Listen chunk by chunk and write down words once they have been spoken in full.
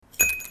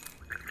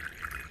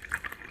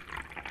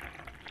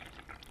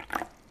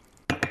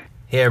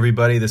Hey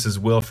everybody, this is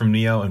Will from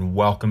Neo and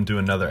welcome to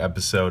another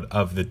episode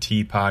of the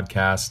Tea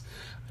Podcast.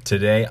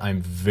 Today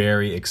I'm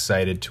very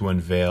excited to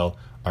unveil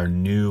our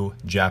new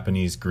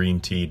Japanese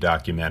green tea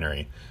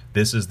documentary.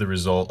 This is the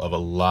result of a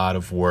lot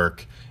of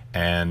work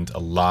and a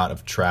lot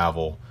of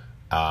travel.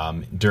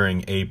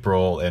 During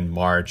April and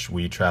March,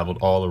 we traveled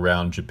all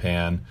around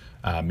Japan,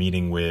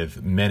 meeting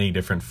with many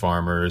different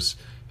farmers,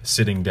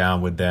 sitting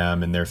down with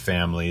them and their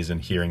families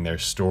and hearing their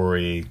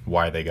story,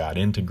 why they got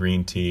into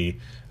green tea,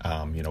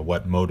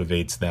 what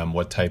motivates them,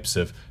 what types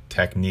of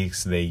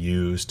techniques they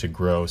use to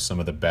grow some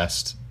of the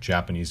best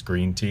Japanese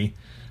green tea.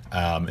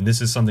 And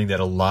this is something that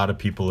a lot of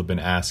people have been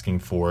asking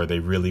for. They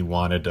really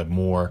wanted a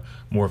more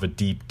of a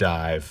deep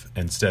dive.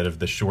 Instead of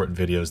the short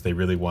videos, they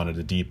really wanted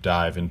a deep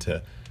dive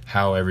into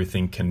how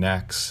everything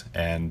connects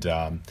and,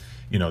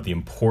 the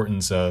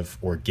importance of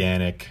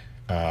organic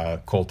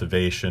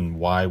cultivation,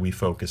 why we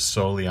focus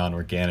solely on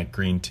organic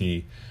green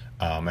tea.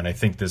 And I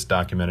think this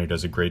documentary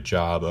does a great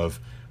job of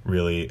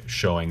really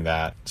showing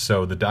that.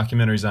 So the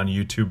documentary's on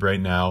YouTube right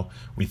now.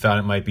 We thought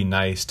it might be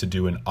nice to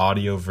do an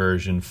audio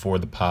version for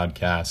the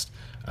podcast.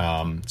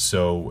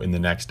 So in the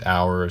next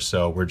hour or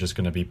so, we're just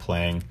going to be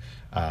playing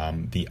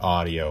the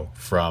audio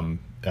from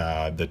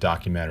the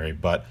documentary.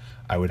 But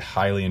I would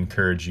highly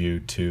encourage you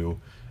to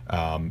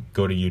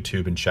go to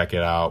YouTube and check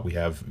it out. We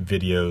have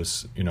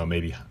videos,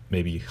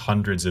 maybe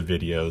hundreds of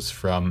videos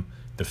from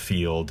the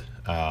field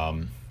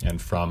and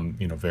from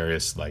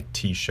various like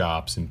tea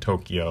shops in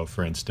Tokyo,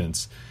 for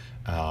instance.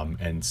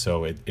 And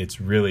so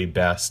it's really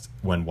best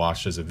when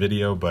watched as a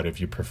video, but if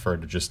you prefer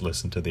to just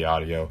listen to the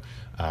audio,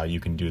 you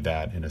can do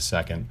that in a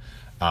second.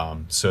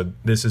 So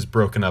this is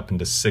broken up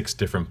into 6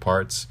 different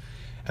parts.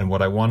 And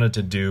what I wanted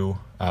to do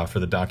for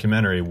the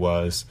documentary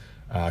was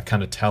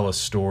kind of tell a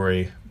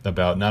story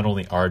about not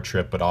only our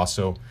trip, but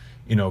also,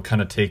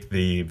 kind of take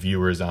the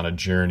viewers on a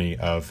journey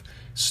of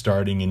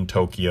starting in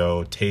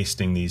Tokyo,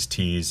 tasting these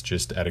teas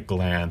just at a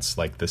glance,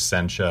 like the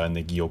Sencha and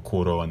the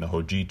Gyokuro and the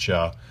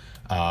Hojicha.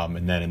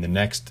 And then in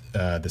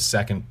the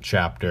second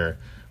chapter,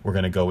 we're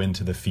going to go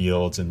into the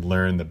fields and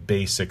learn the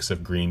basics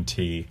of green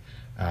tea.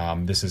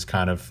 This is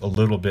kind of a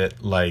little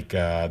bit like,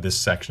 this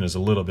section is a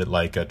little bit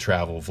like a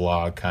travel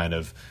vlog, kind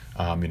of,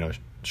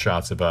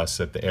 shots of us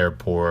at the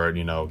airport,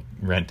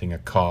 renting a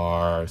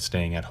car,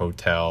 staying at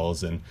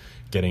hotels and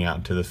getting out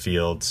into the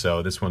field.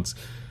 So this one's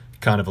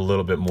kind of a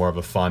little bit more of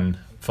a fun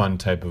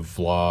type of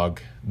vlog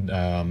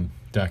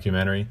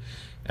documentary.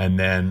 And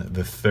then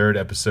the third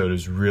episode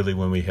is really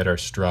when we hit our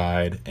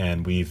stride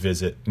and we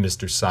visit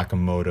Mr.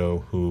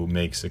 Sakamoto, who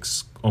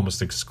makes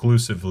almost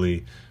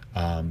exclusively,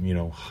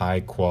 high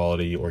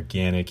quality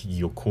organic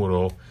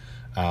gyokuro.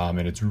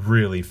 And it's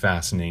really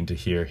fascinating to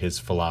hear his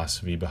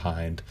philosophy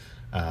behind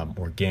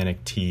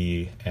organic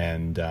tea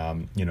and,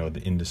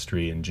 the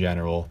industry in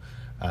general,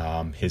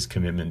 his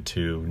commitment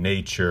to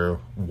nature,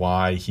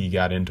 why he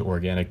got into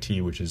organic tea,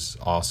 which is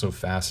also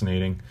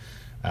fascinating.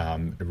 A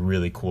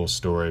really cool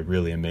story,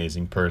 really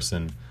amazing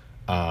person.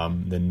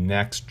 The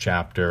next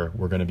chapter,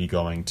 we're going to be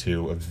going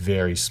to a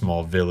very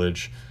small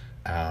village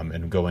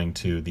and going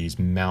to these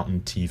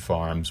mountain tea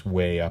farms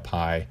way up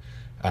high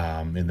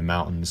in the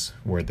mountains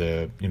where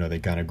they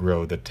kind of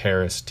grow the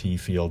terrace tea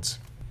fields.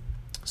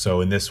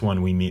 So in this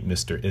one, we meet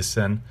Mr.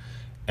 Isen,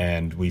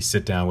 and we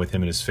sit down with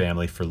him and his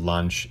family for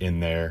lunch in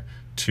their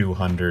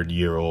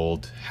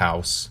 200-year-old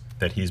house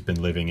that he's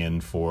been living in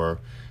for,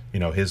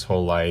 his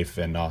whole life,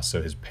 and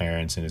also his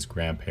parents and his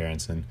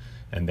grandparents and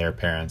their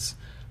parents.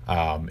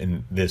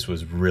 And this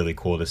was really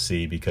cool to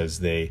see because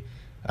it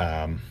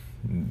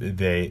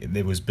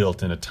was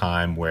built in a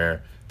time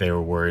where they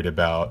were worried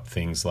about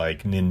things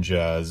like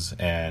ninjas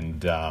and,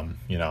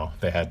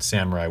 they had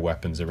samurai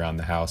weapons around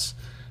the house.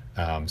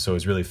 So it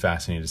was really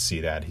fascinating to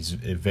see that. He's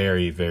a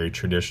very, very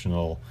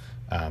traditional,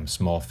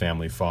 small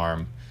family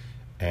farm.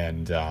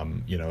 And,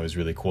 it was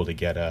really cool to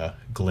get a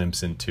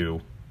glimpse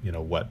into,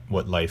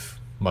 what life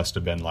must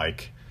have been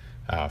like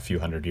a few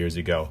hundred years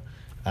ago.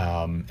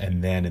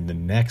 And then in the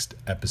next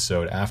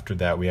episode after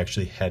that, we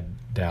actually head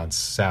down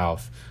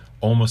south,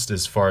 almost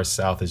as far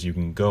south as you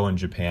can go in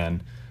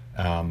Japan.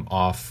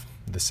 Off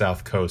the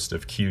south coast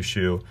of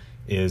Kyushu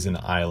is an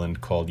island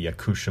called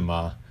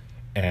Yakushima.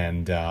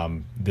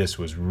 And this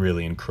was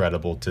really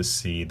incredible to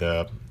see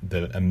the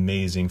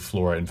amazing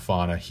flora and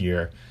fauna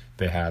here.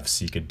 They have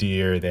sika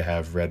deer, they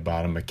have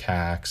red-bottom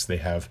macaques, they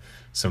have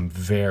some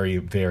very,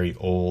 very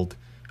old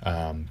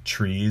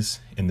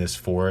trees in this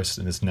forest,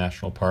 in this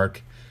national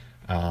park.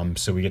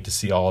 So we get to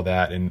see all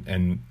that.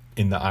 And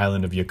in the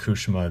island of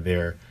Yakushima,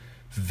 they're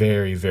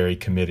very, very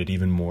committed,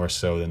 even more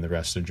so than the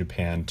rest of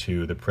Japan,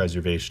 to the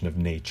preservation of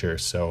nature.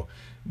 So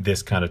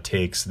this kind of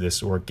takes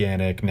this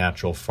organic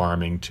natural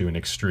farming to an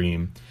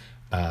extreme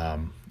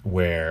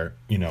where,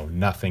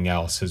 nothing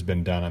else has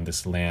been done on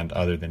this land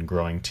other than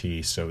growing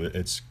tea. So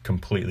it's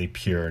completely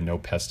pure, no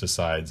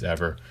pesticides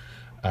ever.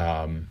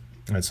 And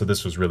so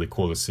this was really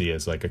cool to see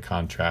as like a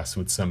contrast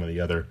with some of the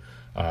other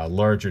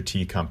larger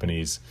tea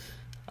companies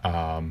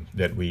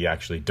that we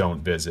actually don't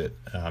visit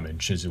in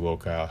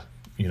Shizuoka.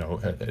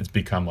 It's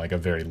become like a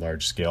very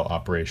large scale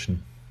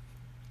operation.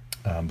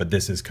 But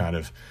this is kind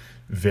of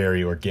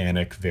very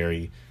organic,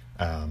 very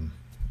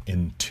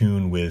in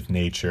tune with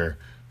nature.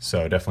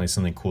 So definitely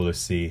something cool to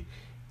see.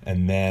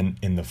 And then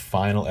in the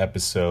final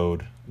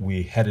episode,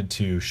 we headed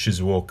to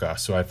Shizuoka.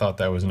 So I thought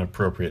that was an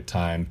appropriate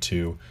time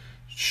to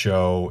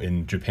show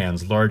in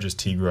Japan's largest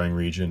tea growing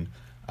region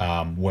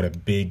what a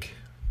big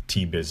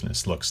tea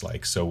business looks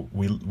like. So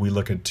we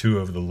look at two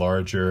of the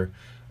larger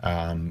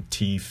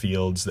tea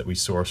fields that we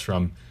source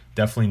from.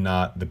 Definitely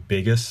not the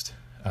biggest,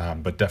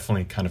 but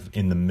definitely kind of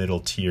in the middle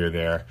tier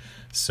there.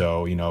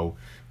 So,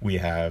 we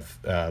have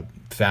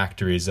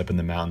factories up in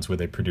the mountains where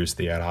they produce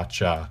the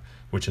aracha,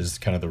 which is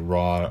kind of the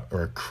raw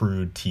or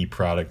crude tea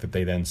product that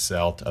they then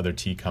sell to other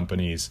tea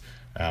companies.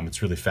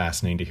 It's really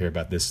fascinating to hear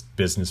about this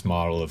business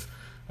model of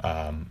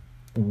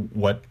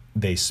what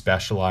they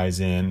specialize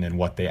in and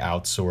what they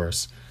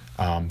outsource.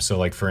 So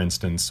like, for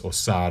instance,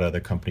 Osada,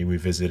 the company we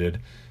visited,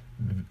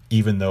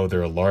 even though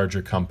they're a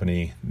larger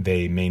company,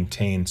 they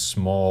maintain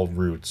small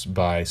roots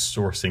by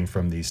sourcing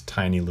from these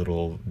tiny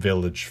little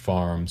village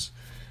farms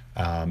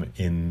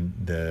in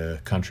the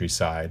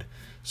countryside.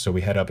 So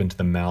we head up into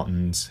the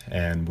mountains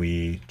and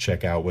we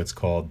check out what's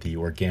called the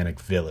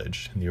Organic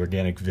Village. And the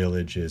Organic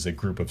Village is a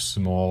group of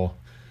small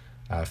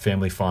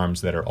family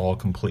farms that are all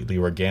completely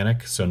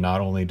organic. So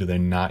not only do they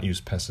not use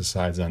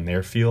pesticides on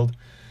their field,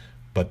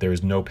 but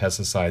there's no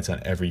pesticides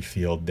on every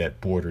field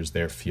that borders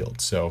their field.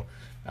 So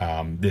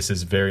this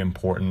is very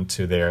important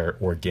to their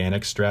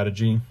organic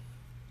strategy.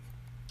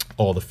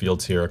 All the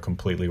fields here are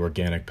completely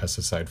organic,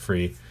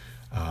 pesticide-free,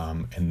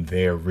 and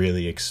they're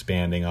really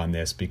expanding on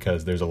this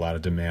because there's a lot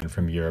of demand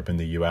from Europe and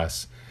the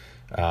US.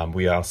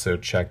 We also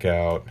check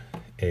out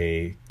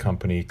a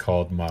company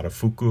called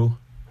Marufuku,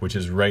 which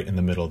is right in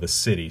the middle of the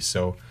city.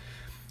 So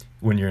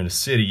when you're in a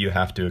city, you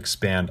have to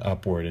expand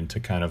upward into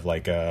kind of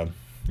like a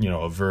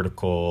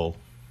vertical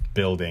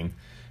building.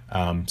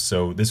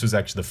 So this was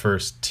actually the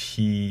first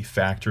tea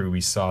factory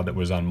we saw that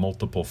was on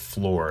multiple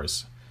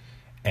floors.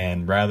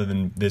 And rather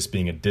than this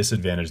being a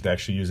disadvantage, they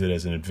actually use it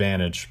as an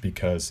advantage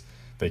because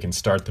they can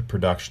start the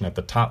production at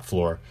the top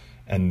floor,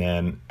 and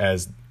then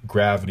as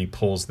gravity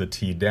pulls the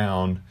tea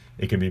down,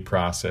 it can be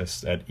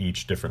processed at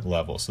each different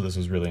level. So this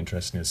was really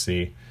interesting to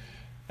see.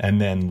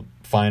 And then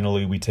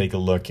finally, we take a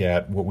look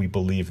at what we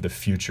believe the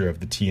future of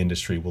the tea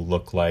industry will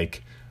look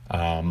like.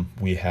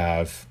 We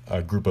have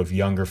a group of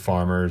younger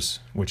farmers,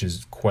 which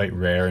is quite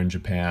rare in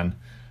Japan,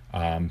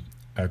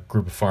 a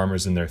group of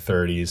farmers in their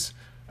 30s,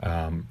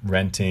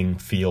 renting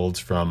fields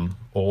from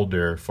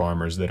older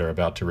farmers that are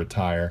about to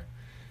retire,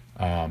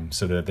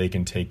 so that they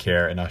can take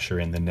care and usher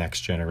in the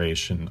next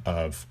generation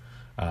of,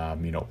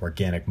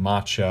 organic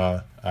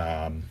matcha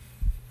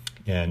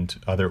and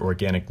other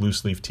organic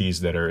loose leaf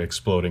teas that are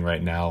exploding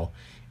right now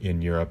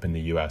in Europe and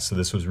the US. So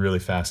this was really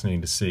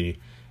fascinating to see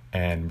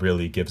and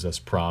really gives us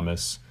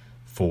promise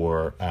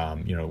for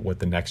what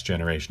the next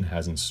generation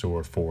has in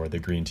store for the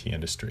green tea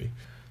industry.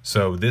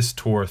 So this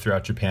tour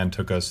throughout Japan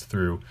took us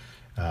through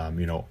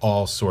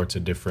all sorts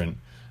of different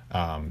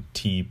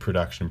tea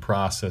production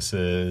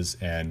processes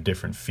and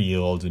different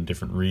fields and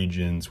different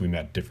regions. We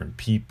met different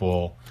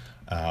people,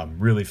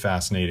 really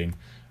fascinating,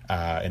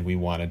 and we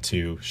wanted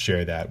to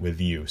share that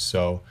with you.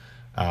 So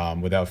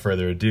without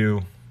further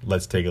ado,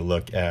 let's take a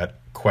look at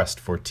Quest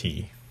for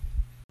Tea.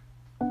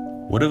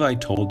 What if I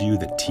told you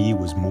that tea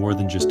was more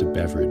than just a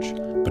beverage,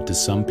 but to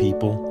some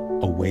people,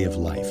 a way of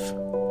life?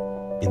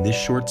 In this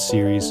short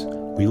series,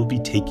 we will be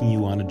taking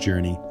you on a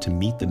journey to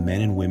meet the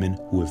men and women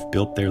who have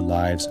built their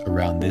lives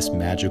around this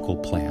magical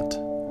plant.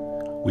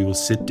 We will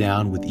sit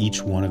down with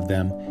each one of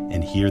them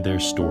and hear their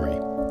story.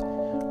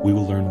 We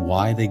will learn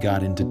why they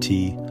got into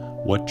tea,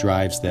 what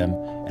drives them,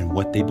 and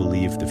what they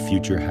believe the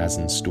future has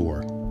in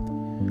store.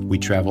 We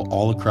travel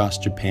all across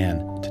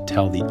Japan to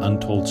tell the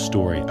untold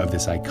story of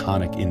this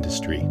iconic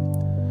industry.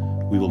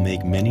 We will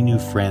make many new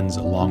friends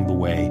along the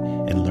way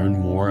and learn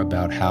more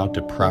about how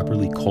to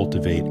properly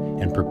cultivate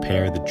and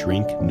prepare the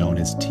drink known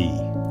as tea.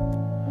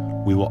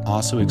 We will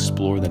also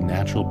explore the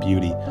natural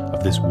beauty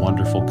of this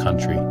wonderful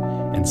country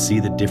and see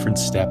the different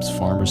steps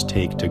farmers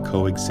take to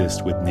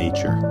coexist with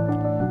nature.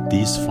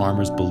 These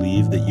farmers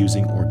believe that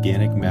using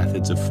organic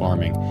methods of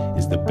farming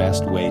is the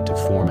best way to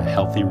form a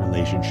healthy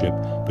relationship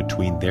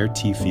between their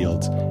tea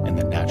fields and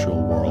the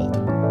natural world.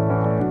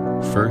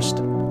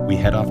 First, we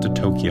head off to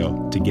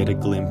Tokyo to get a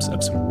glimpse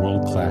of some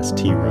world-class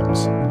tea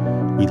rooms.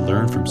 We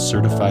learn from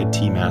certified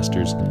tea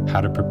masters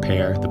how to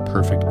prepare the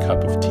perfect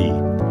cup of tea.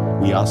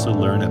 We also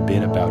learn a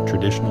bit about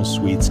traditional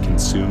sweets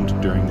consumed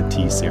during the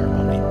tea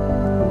ceremony.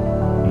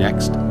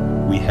 Next,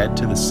 we head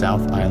to the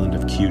South Island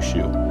of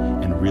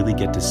Kyushu and really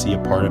get to see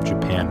a part of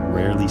Japan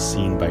rarely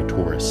seen by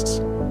tourists.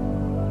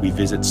 We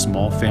visit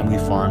small family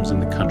farms in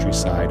the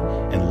countryside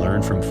and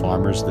learn from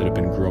farmers that have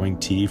been growing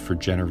tea for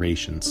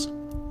generations.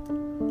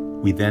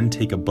 We then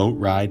take a boat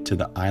ride to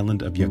the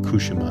island of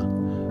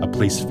Yakushima, a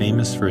place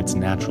famous for its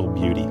natural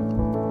beauty.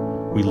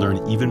 We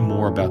learn even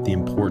more about the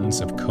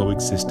importance of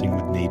coexisting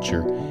with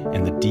nature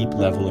and the deep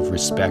level of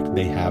respect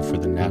they have for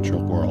the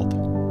natural world.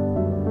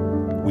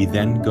 We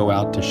then go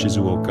out to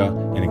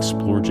Shizuoka and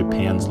explore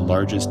Japan's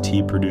largest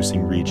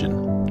tea-producing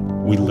region.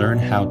 We learn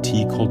how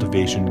tea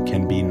cultivation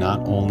can be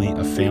not only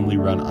a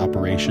family-run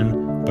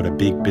operation, but a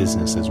big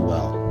business as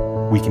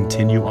well. We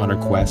continue on our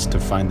quest to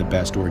find the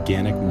best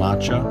organic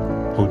matcha,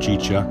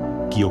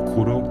 hojicha,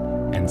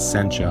 gyokuro, and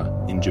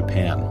sencha in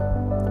Japan.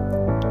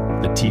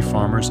 The tea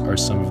farmers are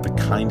some of the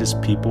kindest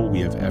people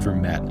we have ever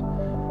met.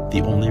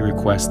 The only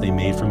request they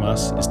made from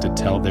us is to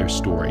tell their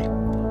story.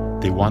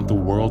 They want the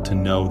world to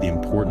know the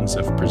importance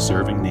of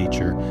preserving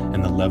nature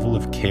and the level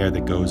of care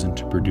that goes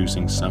into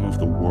producing some of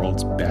the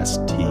world's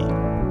best tea.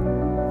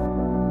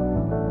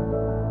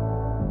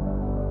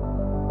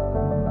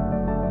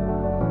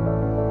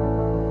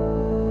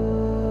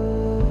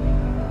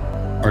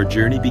 Our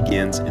journey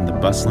begins in the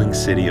bustling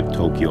city of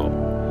Tokyo.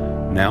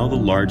 Now the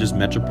largest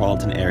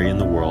metropolitan area in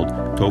the world,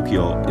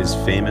 Tokyo is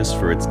famous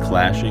for its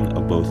clashing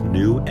of both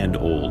new and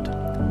old.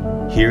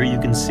 Here you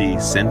can see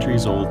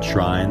centuries-old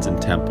shrines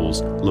and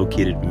temples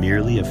located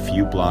merely a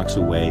few blocks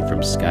away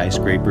from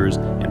skyscrapers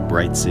and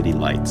bright city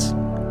lights.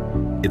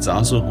 It's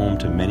also home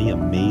to many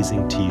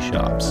amazing tea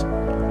shops.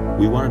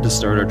 We wanted to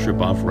start our trip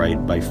off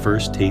right by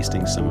first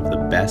tasting some of the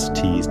best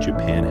teas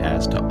Japan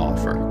has to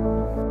offer.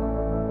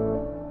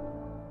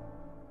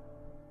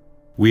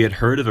 We had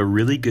heard of a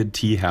really good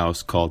tea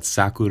house called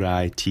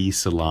Sakurai Tea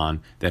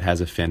Salon that has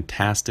a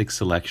fantastic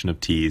selection of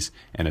teas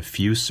and a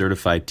few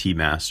certified tea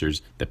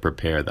masters that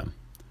prepare them.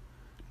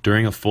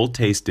 During a full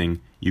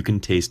tasting, you can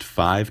taste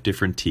 5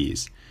 different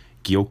teas: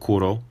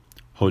 gyokuro,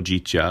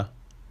 hojicha,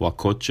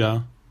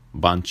 wakocha,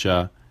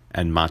 bancha,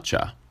 and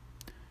matcha.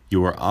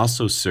 You are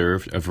also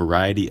served a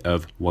variety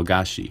of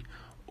wagashi,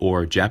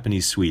 or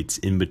Japanese sweets,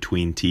 in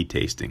between tea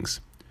tastings.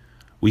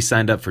 We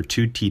signed up for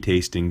 2 tea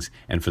tastings,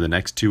 and for the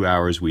next 2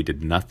 hours we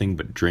did nothing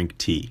but drink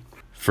tea.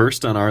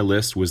 First on our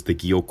list was the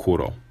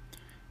gyokuro.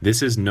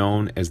 This is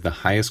known as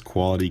the highest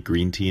quality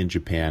green tea in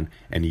Japan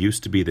and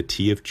used to be the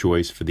tea of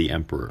choice for the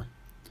emperor.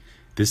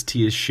 This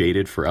tea is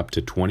shaded for up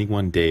to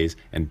 21 days,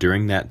 and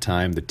during that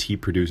time the tea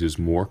produces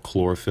more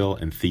chlorophyll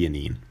and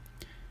theanine.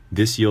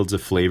 This yields a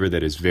flavor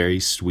that is very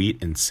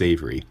sweet and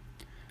savory.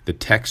 The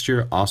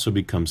texture also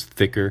becomes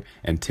thicker,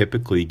 and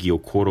typically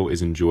gyokuro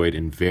is enjoyed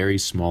in very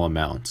small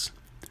amounts.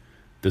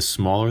 The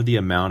smaller the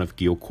amount of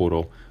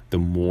gyokuro, the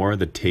more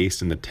the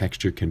taste and the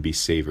texture can be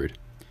savored.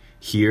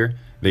 Here,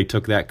 they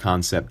took that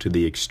concept to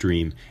the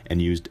extreme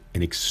and used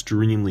an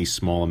extremely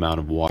small amount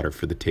of water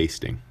for the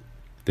tasting.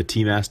 The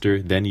tea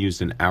master then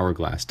used an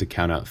hourglass to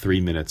count out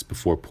 3 minutes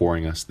before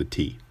pouring us the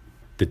tea.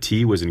 The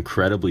tea was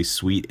incredibly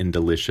sweet and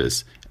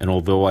delicious, and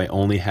although I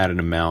only had an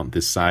amount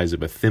the size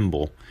of a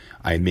thimble,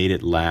 I made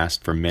it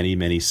last for many,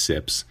 many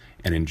sips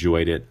and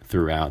enjoyed it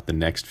throughout the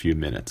next few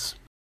minutes.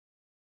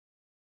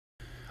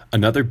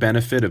 Another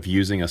benefit of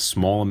using a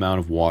small amount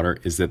of water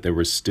is that there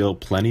was still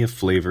plenty of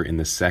flavor in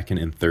the second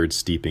and third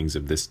steepings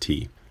of this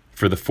tea.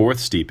 For the 4th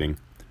steeping,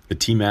 the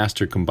tea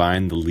master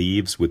combined the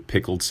leaves with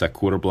pickled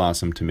sakura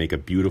blossom to make a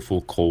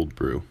beautiful cold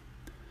brew.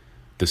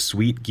 The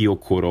sweet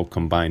gyokuro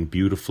combined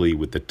beautifully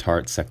with the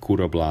tart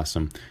sakura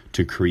blossom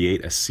to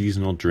create a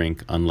seasonal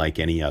drink unlike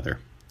any other.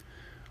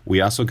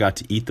 We also got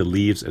to eat the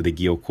leaves of the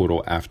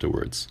gyokuro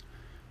afterwards.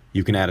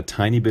 You can add a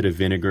tiny bit of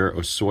vinegar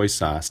or soy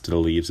sauce to the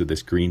leaves of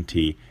this green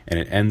tea, and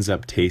it ends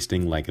up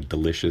tasting like a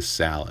delicious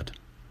salad.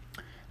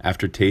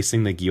 After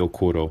tasting the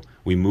gyokuro,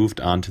 we moved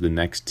on to the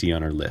next tea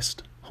on our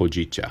list,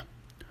 hojicha.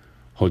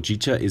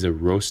 Hojicha is a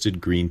roasted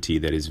green tea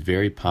that is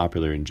very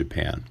popular in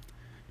Japan.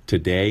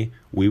 Today,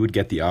 we would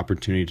get the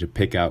opportunity to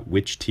pick out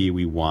which tea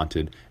we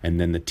wanted,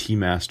 and then the tea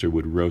master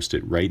would roast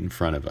it right in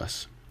front of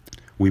us.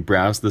 We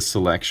browsed the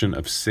selection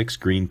of 6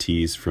 green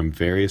teas from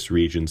various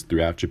regions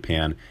throughout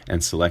Japan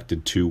and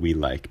selected 2 we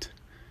liked.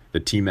 The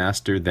tea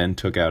master then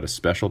took out a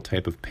special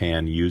type of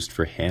pan used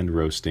for hand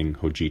roasting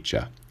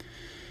hojicha.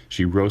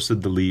 She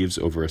roasted the leaves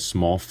over a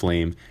small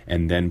flame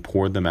and then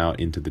poured them out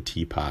into the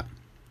teapot.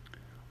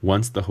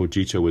 Once the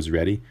hojicha was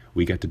ready,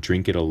 we got to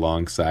drink it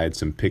alongside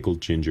some pickled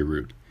ginger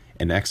root,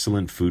 an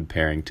excellent food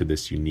pairing to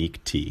this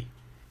unique tea.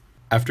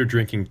 After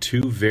drinking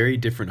 2 very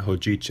different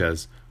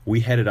hojichas,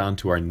 we headed on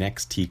to our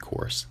next tea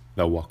course,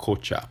 the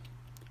wakocha.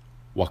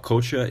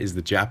 Wakocha is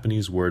the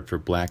Japanese word for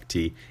black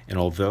tea, and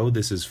although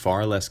this is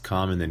far less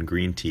common than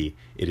green tea,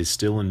 it is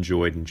still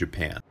enjoyed in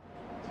Japan.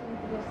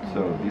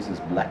 So this is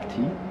black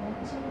tea.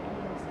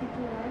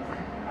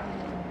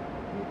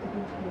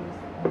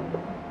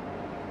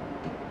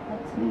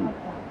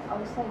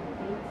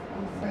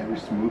 Very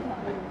smooth.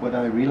 What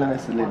I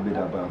realized a little bit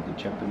about the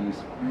Japanese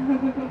is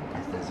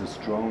there's a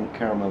strong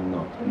caramel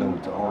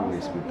note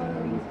always with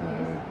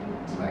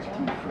the black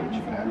tea from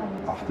Japan.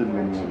 Often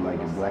when you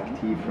like a black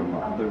tea from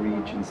other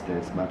regions,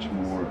 there's much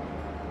more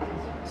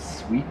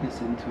sweetness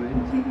into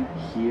it.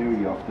 Here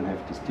you often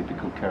have this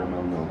typical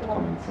caramel note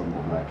coming from the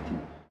black tea.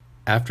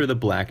 After the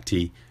black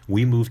tea,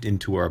 we moved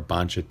into our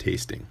bancha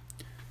tasting.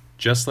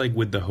 Just like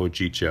with the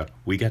hojicha,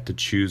 we got to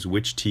choose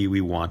which tea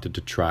we wanted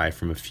to try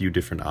from a few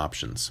different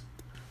options.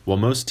 While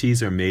most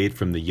teas are made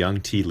from the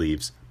young tea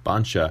leaves,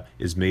 bancha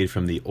is made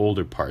from the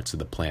older parts of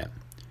the plant.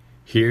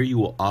 Here you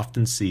will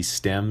often see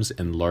stems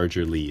and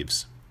larger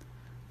leaves.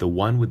 The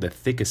one with the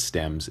thickest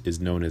stems is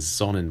known as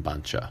zonin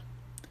bancha.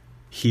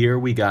 Here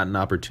we got an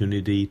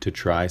opportunity to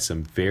try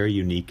some very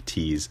unique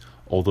teas,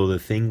 although the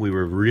thing we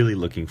were really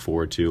looking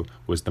forward to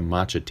was the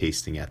matcha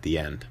tasting at the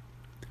end.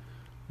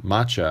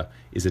 Matcha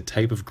is a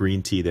type of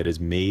green tea that is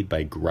made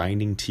by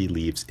grinding tea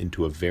leaves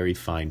into a very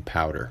fine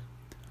powder.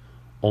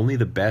 Only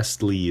the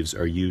best leaves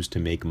are used to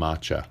make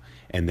matcha,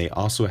 and they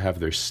also have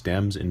their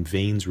stems and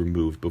veins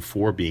removed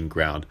before being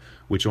ground,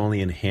 which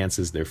only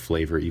enhances their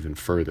flavor even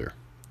further.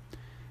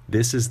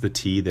 This is the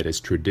tea that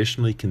is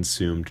traditionally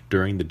consumed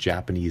during the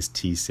Japanese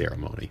tea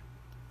ceremony.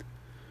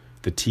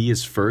 The tea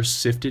is first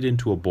sifted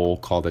into a bowl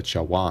called a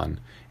chawan,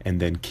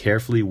 and then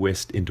carefully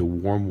whisked into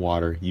warm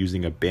water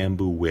using a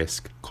bamboo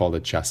whisk called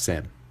a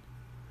chasen.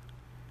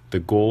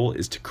 The goal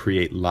is to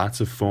create lots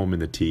of foam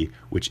in the tea,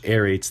 which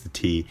aerates the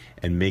tea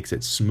and makes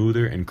it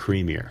smoother and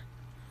creamier.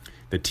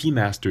 The tea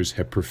masters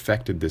have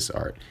perfected this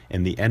art,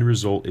 and the end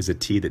result is a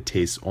tea that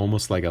tastes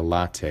almost like a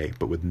latte,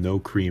 but with no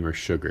cream or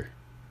sugar.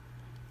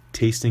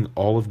 Tasting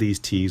all of these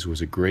teas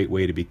was a great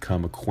way to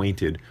become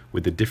acquainted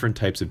with the different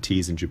types of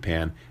teas in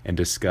Japan and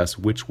discuss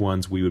which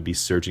ones we would be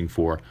searching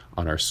for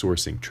on our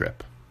sourcing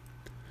trip.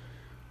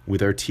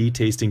 With our tea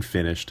tasting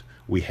finished,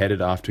 we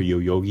headed off to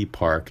Yoyogi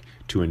Park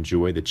to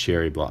enjoy the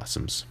cherry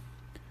blossoms.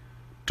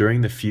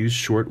 During the few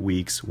short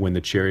weeks when the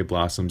cherry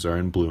blossoms are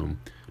in bloom,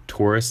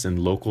 tourists and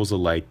locals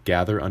alike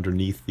gather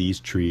underneath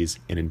these trees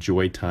and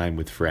enjoy time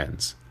with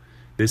friends.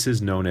 This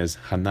is known as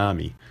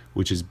hanami,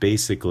 which is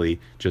basically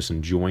just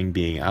enjoying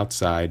being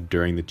outside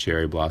during the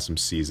cherry blossom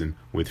season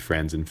with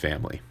friends and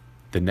family.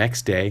 The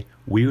next day,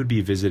 we would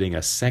be visiting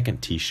a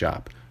second tea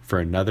shop for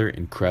another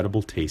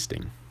incredible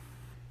tasting.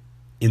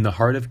 In the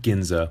heart of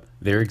Ginza,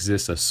 there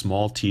exists a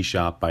small tea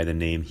shop by the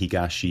name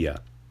Higashiya.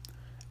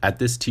 At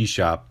this tea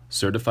shop,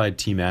 certified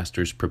tea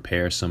masters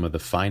prepare some of the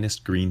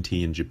finest green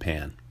tea in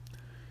Japan.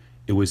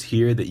 It was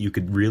here that you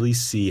could really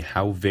see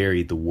how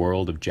varied the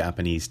world of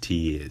Japanese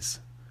tea is.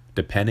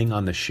 Depending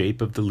on the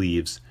shape of the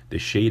leaves, the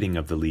shading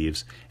of the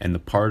leaves, and the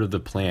part of the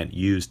plant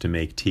used to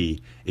make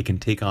tea, it can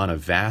take on a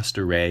vast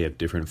array of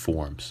different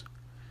forms.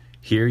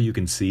 Here you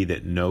can see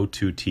that no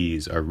two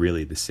teas are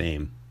really the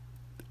same.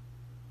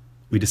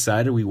 We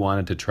decided we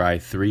wanted to try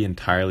 3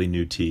 entirely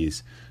new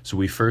teas, so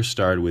we first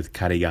started with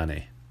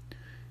Karigane.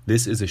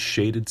 This is a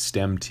shaded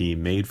stem tea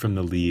made from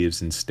the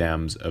leaves and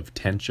stems of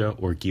Tencha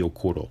or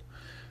Gyokuro,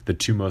 the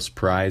 2 most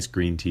prized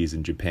green teas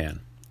in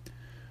Japan.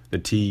 The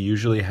tea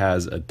usually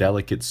has a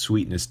delicate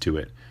sweetness to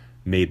it,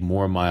 made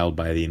more mild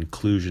by the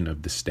inclusion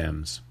of the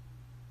stems.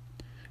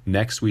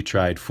 Next we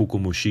tried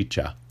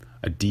Fukumushicha,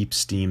 a deep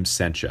steamed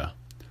sencha.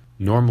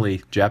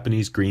 Normally,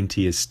 Japanese green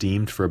tea is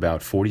steamed for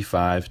about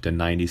 45 to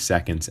 90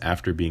 seconds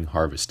after being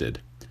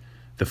harvested.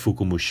 The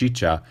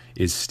Fukumushicha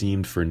is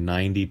steamed for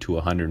 90 to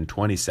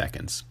 120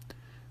 seconds.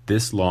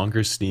 This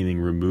longer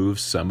steaming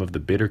removes some of the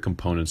bitter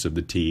components of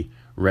the tea,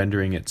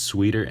 rendering it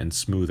sweeter and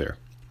smoother.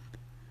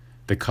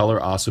 The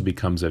color also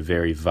becomes a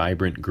very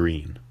vibrant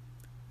green.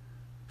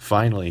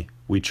 Finally,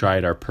 we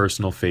tried our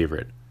personal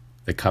favorite,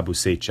 the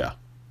Kabusecha.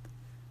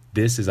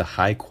 This is a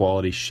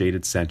high-quality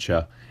shaded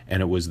sencha,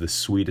 and it was the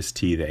sweetest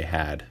tea they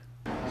had.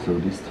 So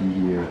this tea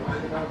here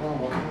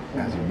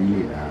has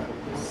really a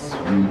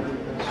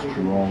sweet,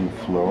 strong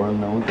floral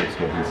note. That's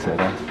what he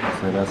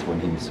said us when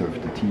he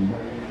served the tea.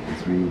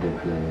 It's really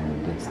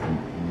that's the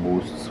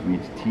most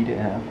sweet tea they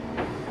have.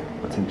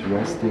 What's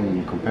interesting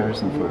in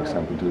comparison, for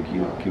example, to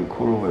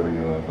Gyokuro, where you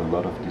have a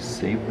lot of this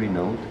savory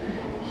note,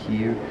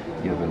 here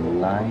you have a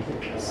light,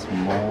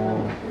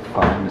 small,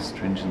 fine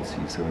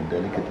astringency, so a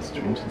delicate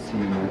astringency,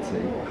 you might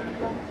say,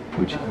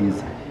 which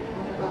is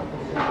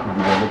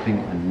developing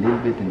a little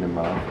bit in the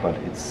mouth, but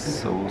it's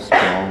so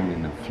strong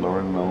in the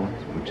floral note,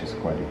 which is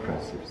quite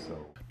impressive.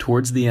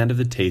 Towards the end of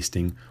the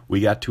tasting,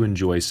 we got to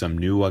enjoy some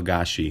new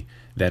wagashi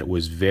that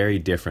was very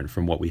different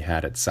from what we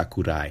had at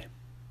Sakurai.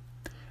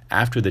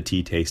 After the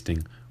tea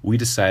tasting, we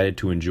decided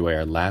to enjoy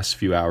our last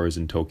few hours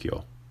in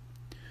Tokyo.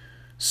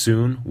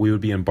 Soon, we would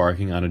be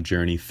embarking on a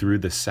journey through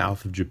the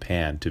south of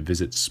Japan to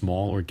visit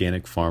small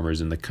organic farmers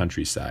in the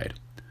countryside.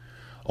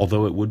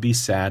 Although it would be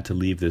sad to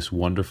leave this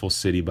wonderful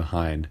city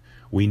behind,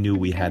 we knew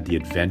we had the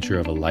adventure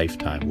of a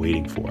lifetime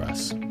waiting for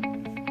us.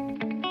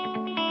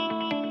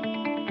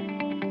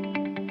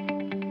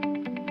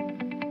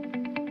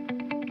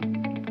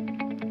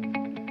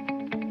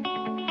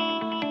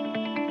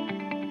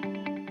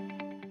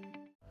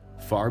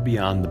 Far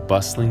beyond the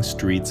bustling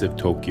streets of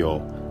Tokyo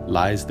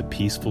lies the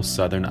peaceful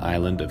southern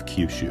island of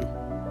Kyushu.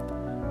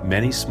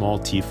 Many small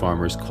tea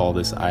farmers call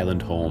this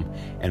island home,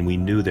 and we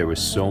knew there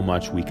was so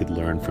much we could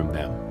learn from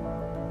them.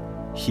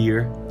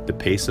 Here, the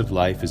pace of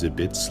life is a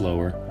bit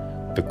slower,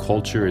 the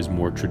culture is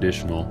more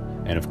traditional,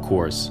 and of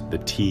course, the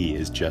tea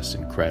is just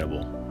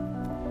incredible.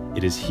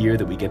 It is here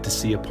that we get to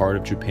see a part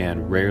of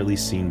Japan rarely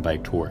seen by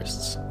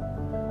tourists.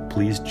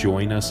 Please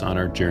join us on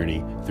our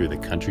journey through the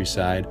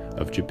countryside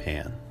of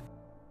Japan.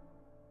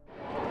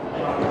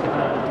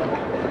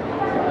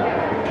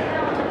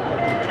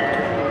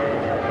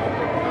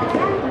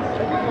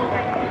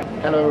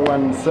 Hello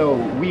everyone, so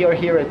we are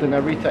here at the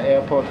Narita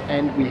airport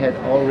and we had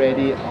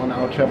already on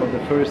our travel the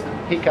first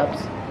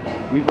hiccups.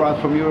 We brought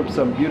from Europe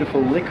some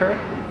beautiful liquor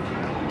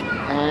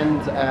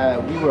and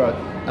we were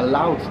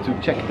allowed to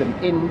check them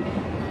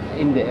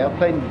in the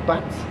airplane,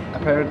 but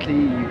apparently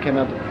you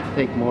cannot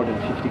take more than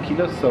 50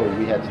 kilos, so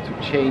we had to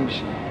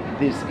change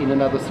this in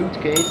another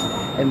suitcase.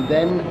 And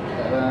then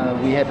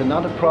we had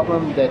another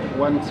problem that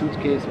one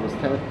suitcase was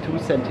 2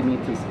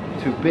 centimeters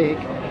too big,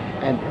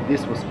 and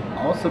this was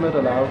also not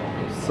allowed,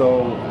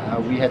 so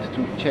we had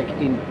to check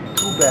in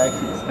 2 bags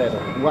instead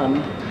of 1.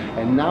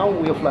 And now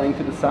we are flying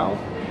to the south,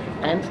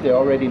 and they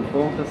already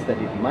informed us that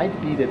it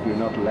might be that we're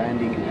not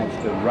landing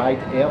at the right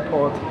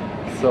airport,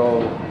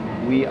 so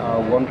we are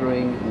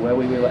wondering where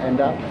we will end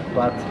up,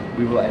 but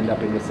we will end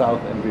up in the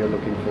south, and we are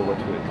looking forward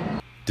to it.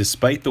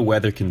 Despite the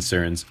weather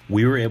concerns,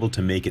 we were able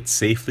to make it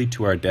safely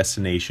to our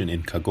destination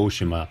in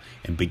Kagoshima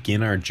and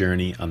begin our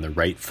journey on the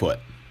right foot.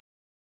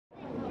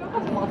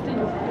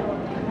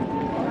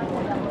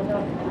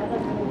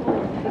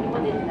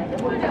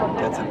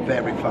 That's a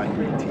very fine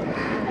green tea,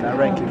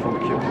 directly from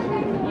Kyoto.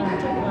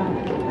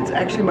 It's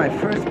actually my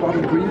first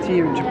bottle of green tea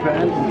here in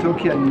Japan. In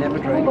Tokyo I never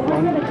drank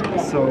one,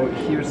 so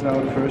here's now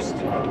the first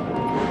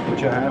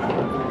which I have.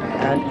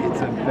 And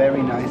it's a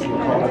very nicely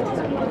colored,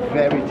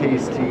 very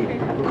tasty,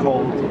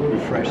 cold,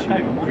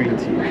 refreshing green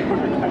tea.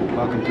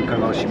 Welcome to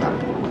Kagoshima.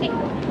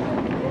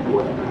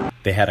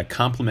 They had a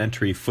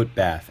complimentary foot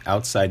bath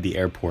outside the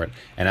airport,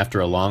 and after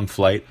a long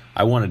flight,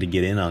 I wanted to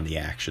get in on the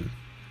action.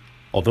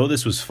 Although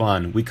this was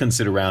fun, we couldn't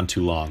sit around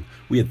too long.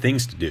 We had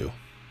things to do.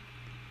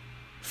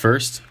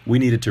 First, we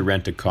needed to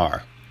rent a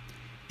car.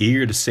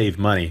 Eager to save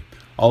money,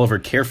 Oliver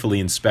carefully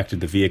inspected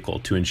the vehicle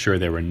to ensure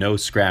there were no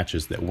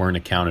scratches that weren't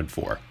accounted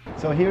for.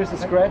 So here's a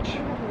scratch.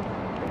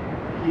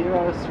 Here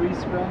are 3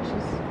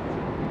 scratches.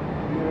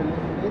 Here a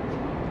little bit.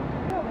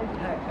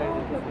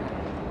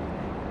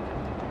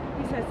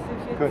 He says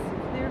if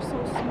they're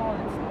so small,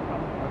 it's no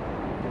problem.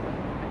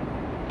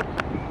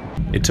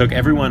 It took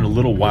everyone a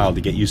little while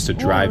to get used to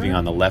driving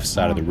on the left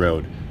side of the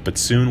road, but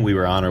soon we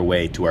were on our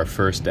way to our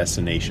first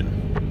destination.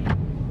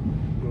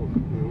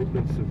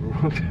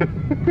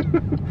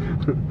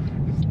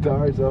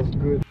 Stars off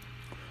good.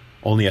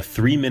 Only a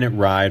 3-minute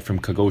ride from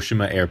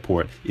Kagoshima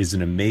Airport is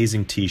an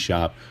amazing tea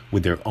shop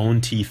with their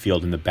own tea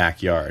field in the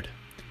backyard.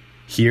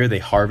 Here they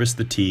harvest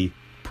the tea,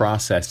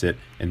 process it,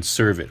 and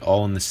serve it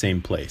all in the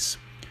same place.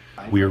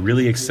 We are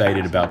really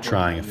excited about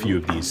trying a few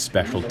of these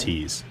special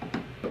teas.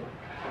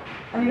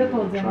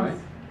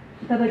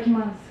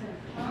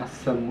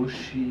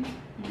 Asamushi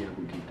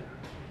Yabugita.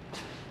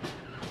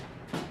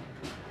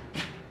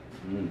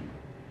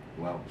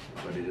 Wow,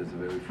 but it has a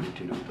very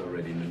fruity note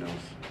already in the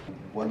nose.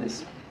 What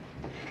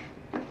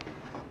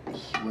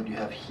you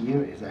have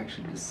here is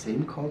actually the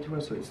same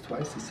cultivar, so it's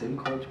twice the same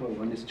cultivar.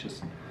 One is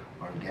just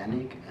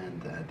organic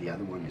and the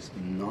other one is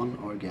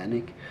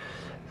non-organic,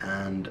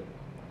 and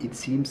it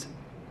seems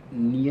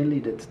nearly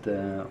that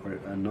the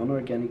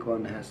non-organic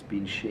one has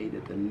been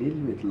shaded a little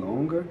bit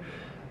longer,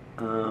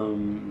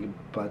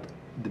 but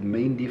the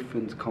main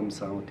difference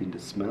comes out in the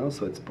smell.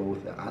 So it's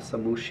both a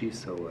asamushi,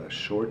 so a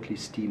shortly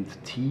steamed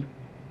tea,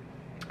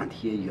 and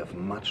here you have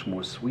much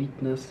more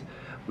sweetness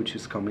which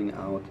is coming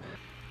out.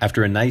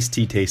 After a nice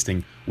tea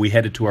tasting, we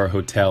headed to our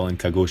hotel in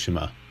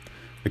Kagoshima.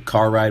 The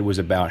car ride was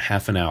about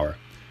half an hour.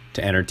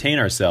 To entertain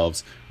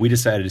ourselves, we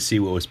decided to see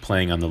what was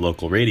playing on the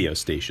local radio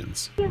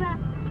stations.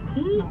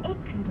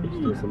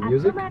 Do some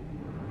music?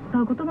 使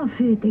うことが増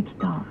えてき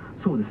た。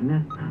そうです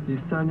ね。実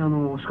際に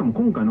しかも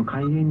今回の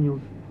改元によっ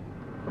て。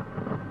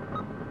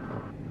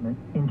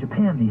In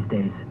Japan these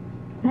days.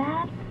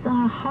 That's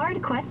a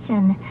hard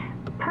question.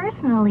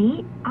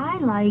 Personally, I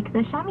like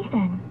the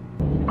shamisen.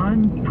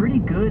 I'm pretty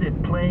good at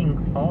playing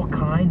all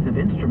kinds of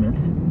instruments.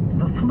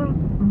 The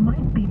flute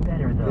might be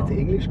better though. It's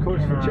English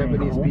course for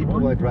Japanese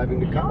people while driving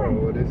the car,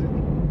 or what is it?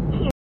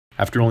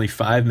 After only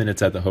 5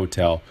 minutes at the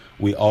hotel,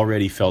 we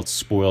already felt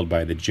spoiled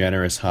by the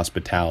generous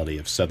hospitality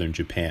of southern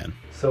Japan.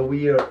 So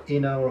we are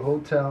in our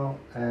hotel,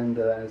 and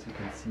as you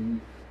can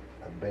see,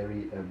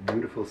 a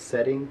beautiful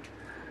setting.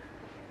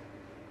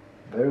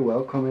 Very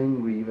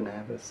welcoming. We even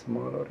have a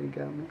small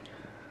origami.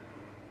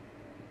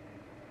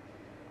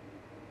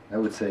 I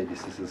would say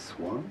this is a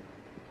swan.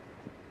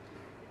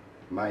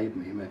 My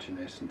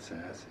imagination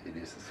says it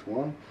is a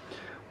swan.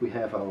 We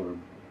have our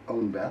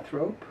own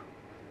bathrobe.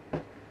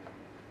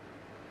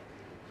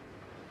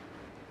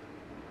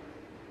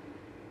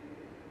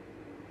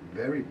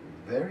 Very,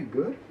 very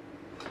good.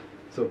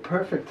 So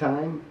perfect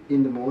time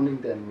in the morning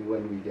then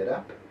when we get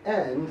up.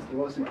 And the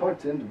most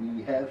important,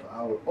 we have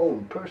our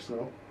own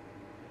personal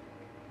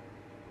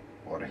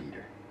water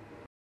heater.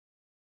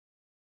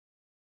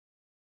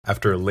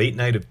 After a late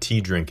night of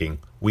tea drinking,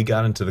 we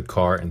got into the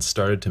car and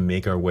started to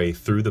make our way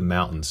through the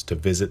mountains to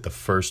visit the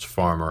first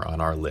farmer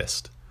on our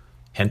list.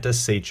 Henta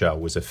Seicha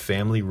was a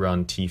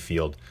family-run tea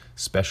field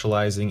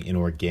specializing in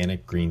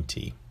organic green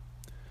tea.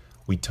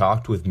 We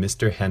talked with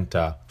Mr.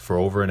 Henta for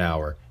over an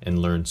hour and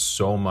learned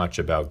so much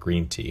about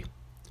green tea.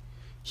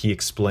 He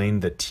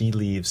explained that tea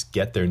leaves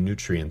get their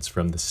nutrients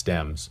from the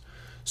stems,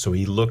 so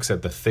he looks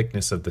at the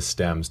thickness of the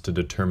stems to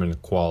determine the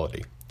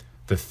quality.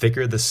 The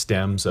thicker the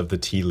stems of the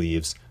tea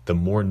leaves, the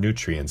more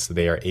nutrients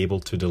they are able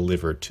to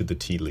deliver to the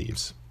tea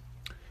leaves.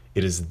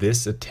 It is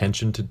this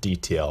attention to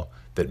detail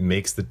that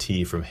makes the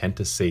tea from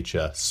Henta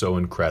Seicha so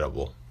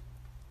incredible.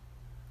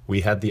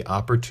 We had the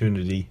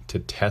opportunity to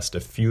test a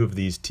few of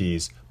these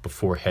teas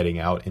before heading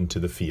out into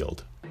the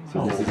field.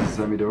 So this is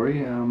a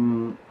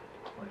Samidori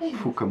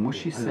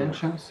Fukamushi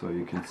Sencha, so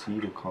you can see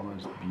the color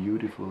is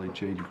beautifully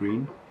jade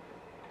green,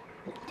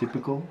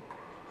 typical.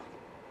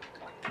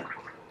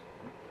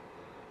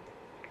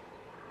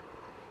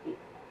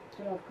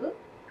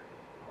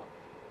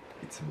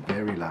 It's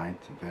very light,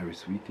 very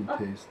sweet in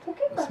taste,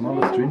 a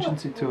small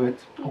astringency to it,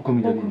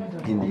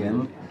 in the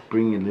end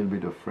bringing a little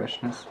bit of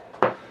freshness,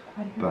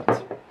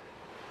 but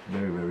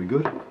very, very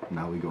good.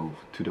 Now we go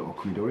to the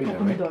Okumidori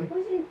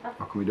directly.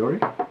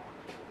 Okumidori.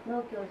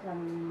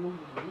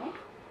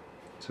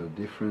 So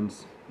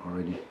difference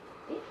already.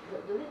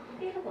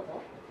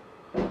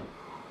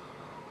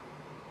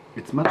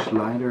 It's much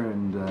lighter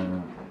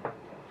and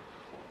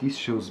this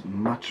shows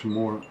much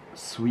more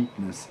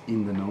sweetness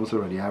in the nose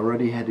already. I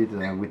already had it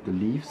with the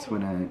leaves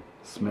when I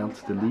smelled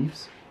the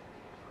leaves.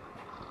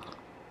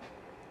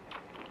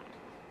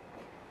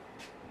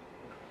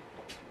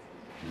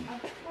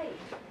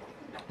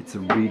 It's a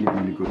really,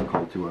 really good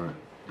cultivar,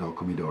 the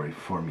Okumidori,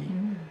 for me.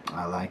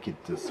 I like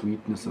it, the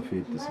sweetness of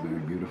it is very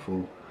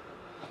beautiful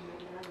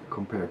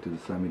compared to the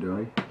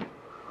Samidori.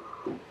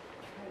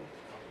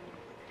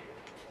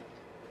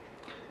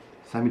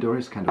 Samidori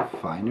is kind of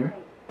finer.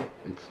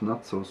 It's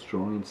not so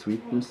strong in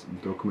sweetness,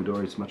 and the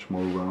Okumidori is much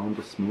more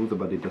round, smoother,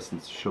 but it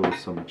doesn't show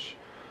so much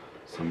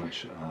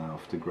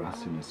of the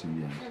grassiness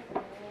in the end,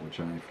 which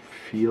I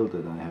feel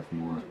that I have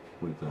more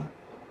with the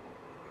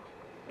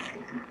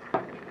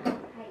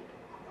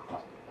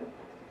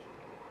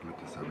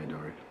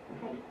Samidori.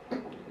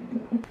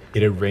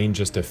 It had rained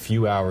just a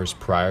few hours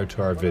prior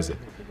to our visit,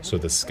 so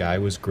the sky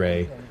was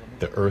gray,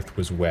 the earth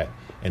was wet,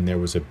 and there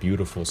was a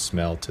beautiful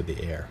smell to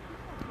the air.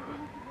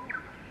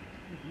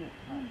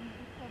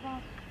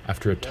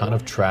 After a ton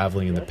of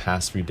traveling in the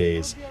past few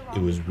days,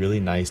 it was really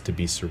nice to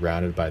be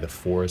surrounded by the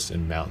forests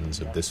and mountains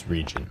of this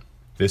region.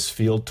 This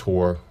field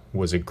tour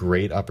was a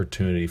great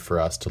opportunity for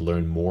us to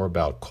learn more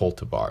about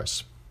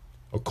cultivars.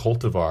 A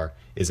cultivar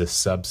is a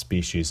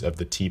subspecies of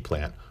the tea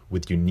plant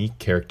with unique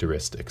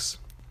characteristics.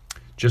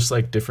 Just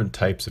like different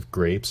types of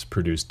grapes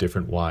produce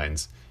different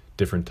wines,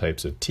 different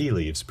types of tea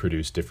leaves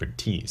produce different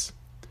teas.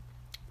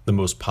 The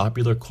most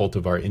popular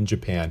cultivar in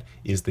Japan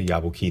is the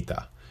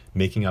Yabukita,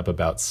 making up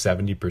about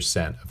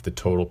 70% of the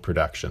total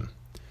production.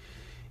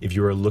 If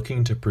you are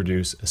looking to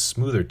produce a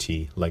smoother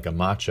tea like a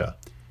matcha,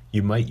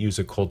 you might use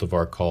a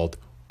cultivar called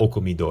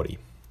Okumidori,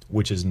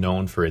 which is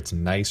known for its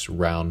nice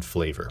round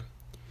flavor.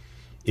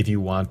 If you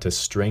want to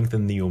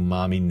strengthen the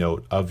umami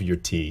note of your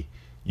tea,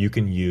 you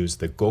can use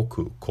the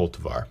Goku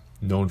cultivar,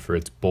 known for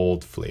its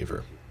bold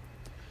flavor.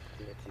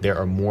 There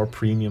are more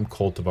premium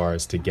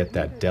cultivars to get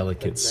that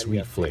delicate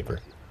sweet flavor,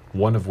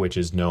 one of which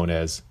is known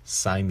as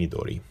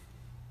Saimidori.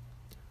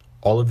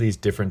 All of these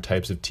different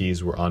types of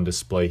teas were on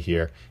display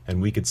here,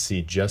 and we could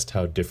see just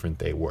how different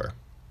they were.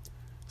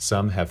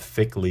 Some have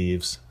thick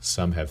leaves,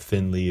 some have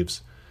thin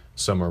leaves,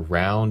 some are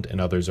round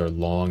and others are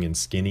long and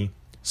skinny.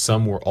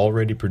 Some were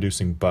already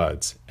producing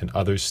buds, and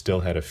others still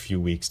had a few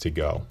weeks to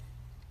go.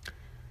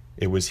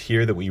 It was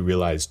here that we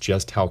realized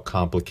just how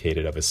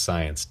complicated of a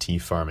science tea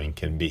farming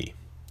can be.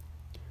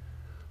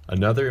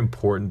 Another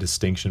important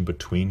distinction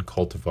between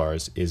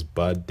cultivars is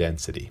bud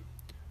density.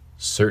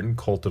 Certain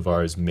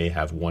cultivars may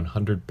have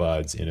 100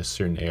 buds in a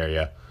certain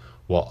area,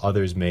 while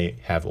others may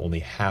have only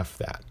half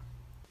that.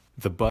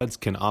 The buds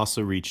can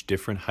also reach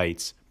different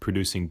heights,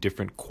 producing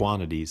different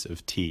quantities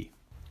of tea.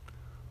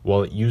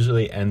 While it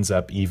usually ends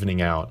up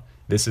evening out,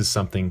 this is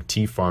something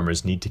tea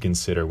farmers need to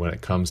consider when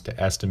it comes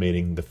to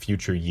estimating the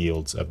future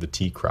yields of the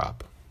tea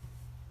crop.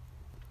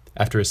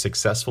 After a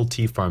successful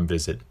tea farm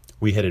visit,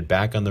 we headed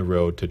back on the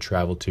road to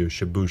travel to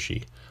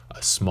Shibushi,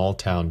 a small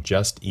town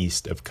just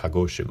east of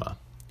Kagoshima.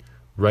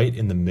 Right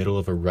in the middle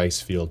of a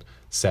rice field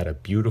sat a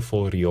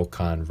beautiful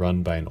ryokan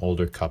run by an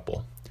older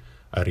couple.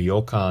 A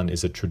ryokan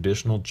is a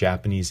traditional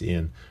Japanese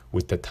inn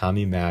with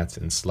tatami mats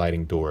and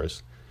sliding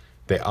doors.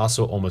 They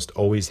also almost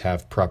always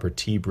have proper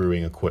tea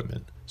brewing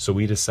equipment, so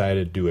we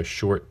decided to do a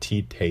short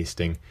tea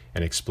tasting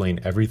and explain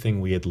everything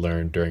we had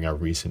learned during our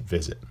recent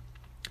visit.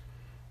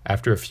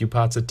 After a few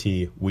pots of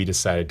tea, we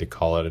decided to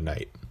call it a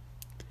night.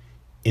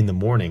 In the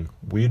morning,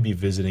 we would be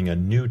visiting a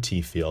new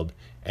tea field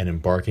and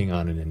embarking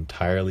on an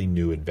entirely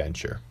new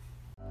adventure.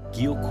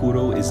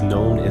 Gyokuro is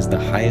known as the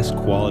highest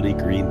quality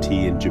green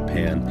tea in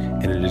Japan,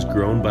 and it is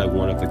grown by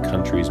one of the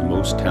country's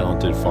most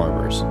talented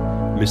farmers.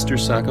 Mr.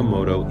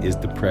 Sakamoto is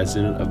the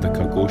president of the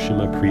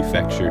Kagoshima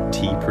Prefecture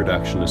Tea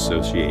Production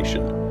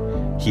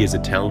Association. He is a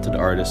talented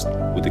artist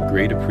with a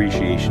great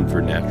appreciation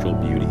for natural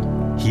beauty.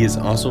 He is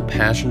also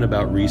passionate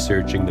about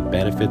researching the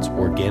benefits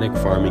organic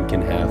farming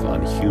can have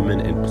on human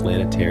and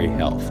planetary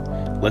health.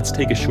 Let's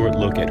take a short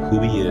look at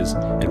who he is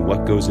and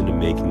what goes into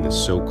making the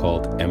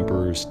so-called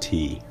Emperor's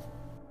Tea.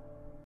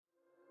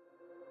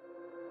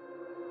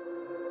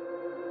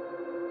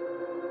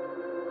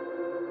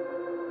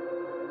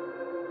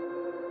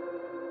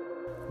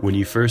 When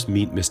you first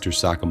meet Mr.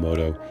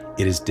 Sakamoto,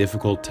 it is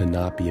difficult to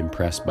not be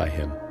impressed by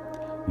him.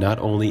 Not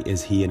only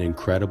is he an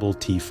incredible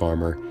tea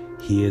farmer,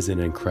 he is an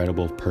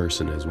incredible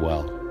person as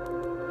well.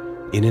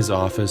 In his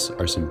office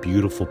are some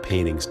beautiful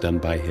paintings done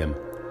by him.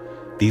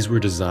 These were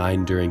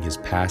designed during his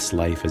past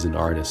life as an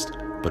artist,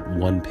 but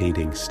one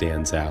painting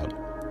stands out.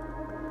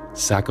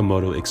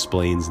 Sakamoto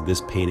explains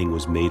this painting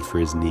was made for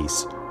his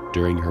niece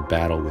during her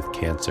battle with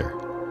cancer.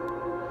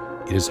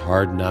 It is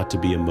hard not to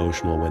be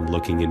emotional when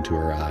looking into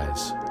her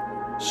eyes.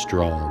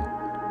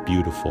 Strong,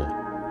 beautiful,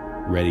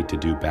 ready to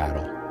do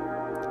battle.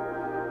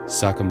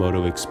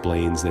 Sakamoto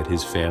explains that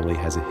his family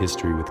has a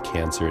history with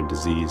cancer and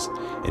disease,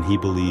 and he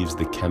believes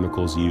the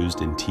chemicals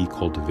used in tea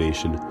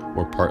cultivation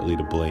were partly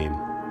to blame.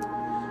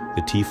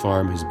 The tea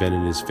farm has been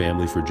in his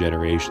family for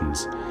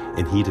generations,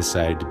 and he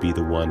decided to be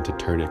the one to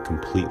turn it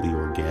completely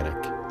organic.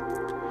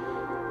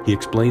 He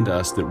explained to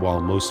us that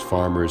while most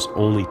farmers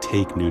only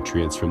take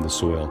nutrients from the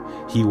soil,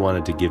 he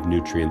wanted to give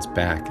nutrients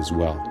back as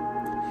well.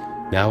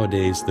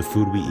 Nowadays, the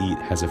food we eat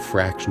has a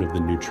fraction of the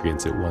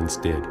nutrients it once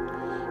did.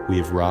 We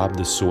have robbed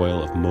the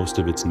soil of most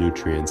of its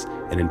nutrients,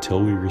 and until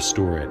we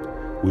restore it,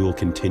 we will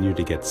continue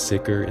to get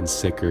sicker and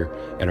sicker,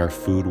 and our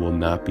food will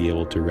not be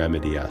able to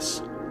remedy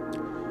us.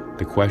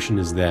 The question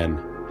is then,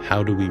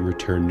 how do we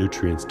return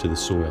nutrients to the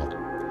soil?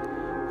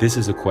 This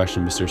is a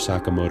question Mr.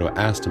 Sakamoto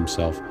asked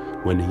himself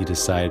when he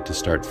decided to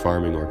start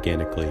farming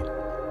organically.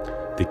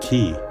 The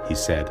key, he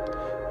said,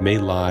 may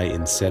lie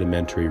in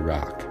sedimentary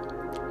rock.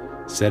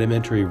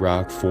 Sedimentary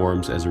rock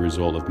forms as a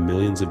result of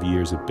millions of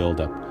years of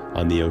buildup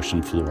on the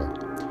ocean floor.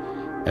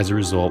 As a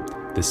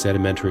result, the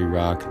sedimentary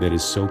rock that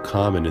is so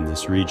common in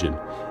this region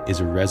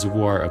is a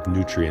reservoir of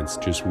nutrients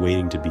just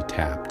waiting to be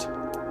tapped.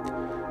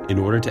 In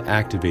order to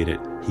activate it,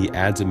 he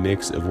adds a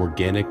mix of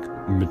organic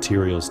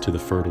materials to the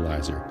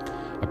fertilizer,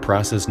 a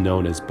process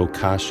known as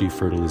bokashi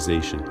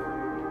fertilization.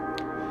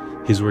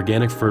 His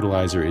organic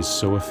fertilizer is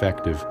so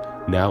effective,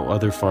 now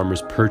other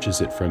farmers purchase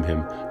it from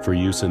him for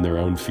use in their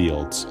own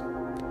fields.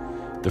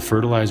 The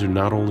fertilizer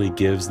not only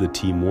gives the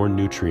tea more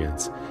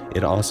nutrients,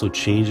 it also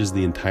changes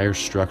the entire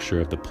structure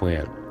of the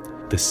plant.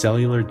 The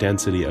cellular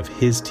density of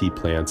his tea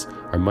plants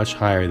are much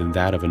higher than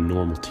that of a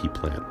normal tea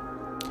plant.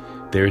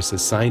 There is a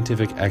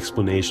scientific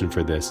explanation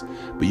for this,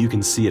 but you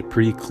can see it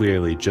pretty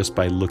clearly just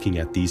by looking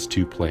at these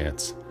two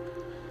plants.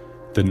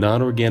 The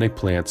non-organic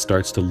plant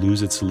starts to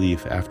lose its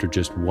leaf after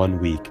just 1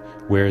 week,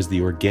 whereas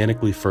the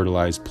organically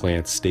fertilized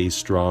plant stays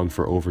strong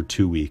for over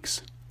 2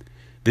 weeks.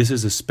 This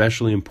is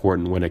especially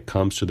important when it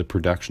comes to the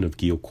production of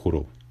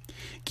gyokuro.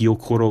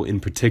 Gyokuro in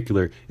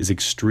particular is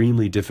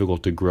extremely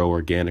difficult to grow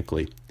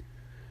organically.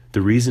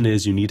 The reason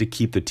is you need to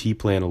keep the tea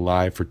plant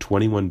alive for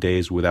 21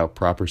 days without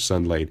proper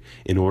sunlight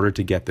in order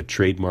to get the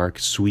trademark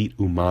sweet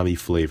umami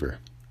flavor.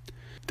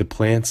 The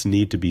plants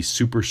need to be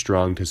super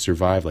strong to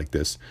survive like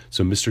this,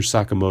 so Mr.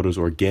 Sakamoto's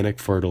organic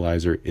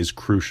fertilizer is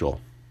crucial.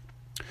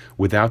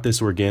 Without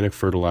this organic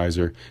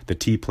fertilizer, the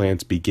tea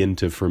plants begin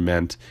to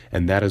ferment,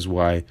 and that is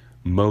why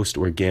most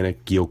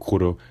organic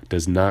gyokuro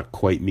does not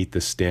quite meet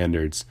the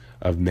standards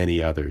of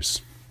many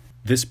others.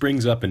 This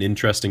brings up an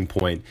interesting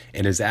point,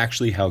 and is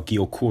actually how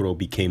gyokuro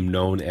became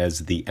known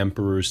as the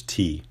emperor's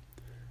tea.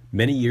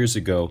 Many years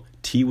ago,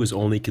 tea was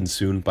only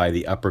consumed by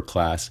the upper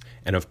class,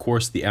 and of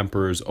course the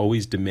emperors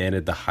always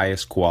demanded the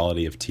highest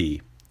quality of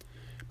tea.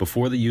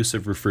 Before the use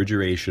of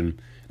refrigeration,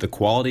 the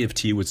quality of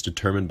tea was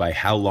determined by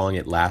how long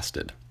it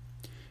lasted.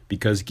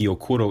 Because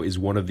gyokuro is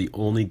one of the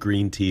only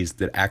green teas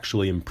that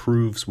actually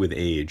improves with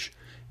age,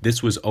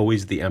 this was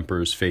always the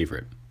emperor's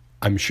favorite.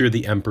 I'm sure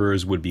the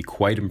emperors would be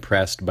quite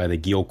impressed by the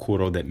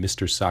gyokuro that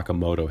Mr.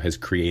 Sakamoto has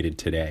created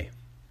today.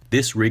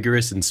 This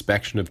rigorous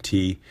inspection of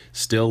tea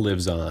still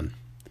lives on.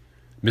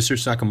 Mr.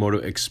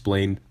 Sakamoto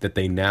explained that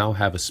they now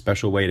have a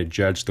special way to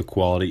judge the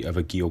quality of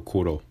a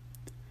gyokuro.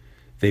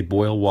 They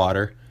boil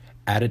water,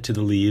 add it to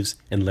the leaves,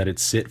 and let it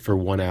sit for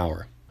 1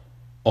 hour.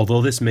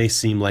 Although this may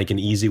seem like an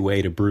easy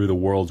way to brew the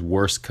world's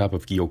worst cup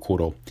of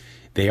gyokuro,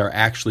 they are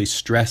actually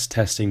stress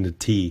testing the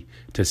tea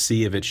to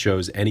see if it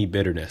shows any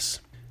bitterness.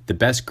 The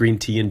best green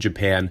tea in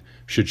Japan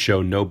should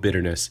show no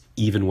bitterness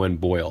even when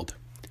boiled.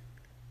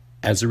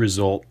 As a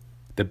result,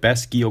 the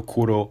best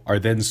gyokuro are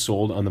then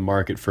sold on the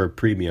market for a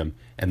premium,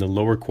 and the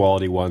lower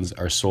quality ones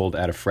are sold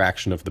at a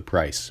fraction of the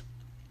price.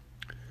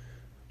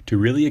 To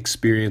really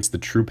experience the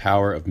true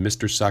power of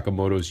Mr.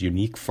 Sakamoto's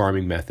unique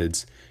farming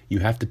methods, you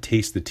have to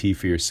taste the tea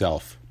for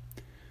yourself.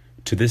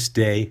 To this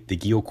day, the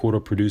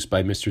gyokuro produced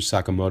by Mr.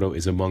 Sakamoto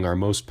is among our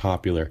most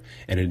popular,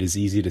 and it is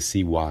easy to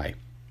see why.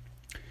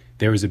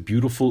 There is a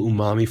beautiful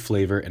umami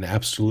flavor and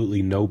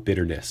absolutely no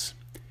bitterness.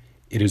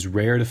 It is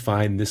rare to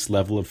find this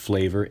level of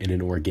flavor in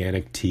an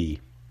organic tea.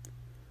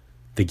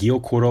 The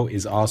gyokuro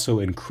is also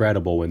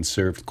incredible when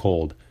served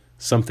cold,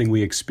 something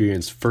we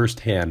experienced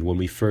firsthand when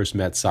we first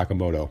met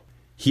Sakamoto.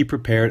 He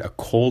prepared a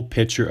cold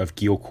pitcher of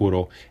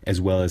gyokuro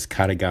as well as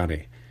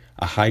karigane,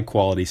 a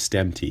high-quality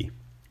stem tea.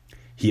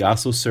 He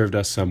also served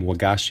us some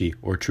wagashi,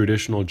 or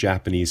traditional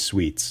Japanese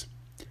sweets.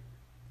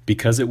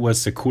 Because it was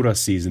sakura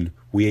season,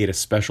 we ate a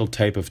special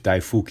type of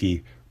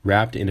daifuki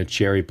wrapped in a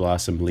cherry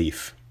blossom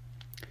leaf.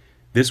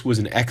 This was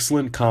an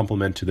excellent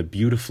complement to the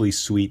beautifully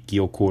sweet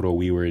Gyokuro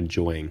we were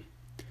enjoying.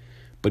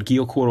 But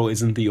Gyokuro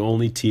isn't the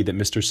only tea that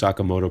Mr.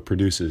 Sakamoto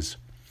produces.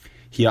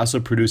 He also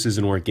produces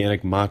an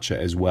organic matcha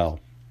as well.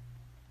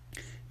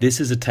 This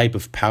is a type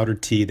of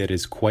powdered tea that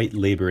is quite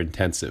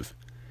labor-intensive.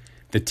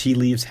 The tea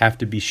leaves have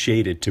to be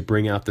shaded to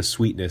bring out the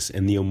sweetness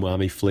and the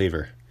umami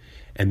flavor,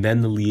 and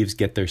then the leaves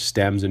get their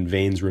stems and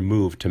veins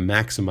removed to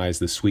maximize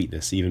the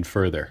sweetness even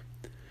further.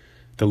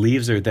 The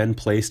leaves are then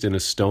placed in a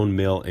stone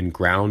mill and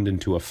ground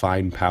into a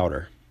fine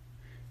powder.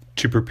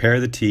 To prepare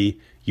the tea,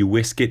 you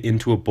whisk it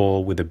into a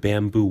bowl with a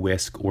bamboo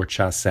whisk or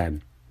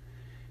chasen.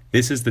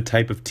 This is the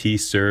type of tea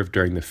served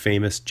during the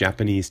famous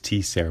Japanese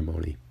tea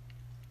ceremony.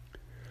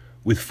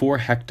 With 4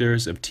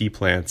 hectares of tea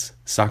plants,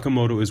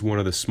 Sakamoto is one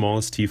of the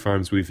smallest tea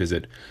farms we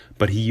visit,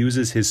 but he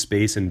uses his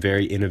space in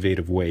very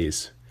innovative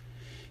ways.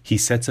 He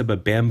sets up a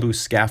bamboo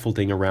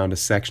scaffolding around a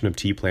section of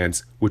tea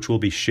plants which will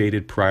be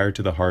shaded prior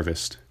to the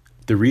harvest.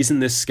 The reason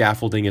this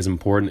scaffolding is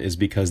important is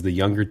because the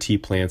younger tea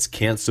plants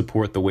can't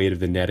support the weight of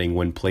the netting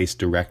when placed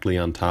directly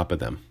on top of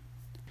them.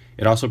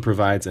 It also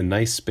provides a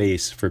nice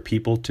space for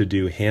people to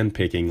do hand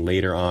picking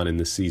later on in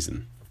the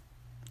season.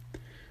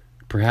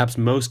 Perhaps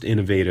most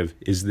innovative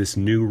is this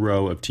new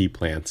row of tea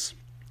plants.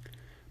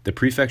 The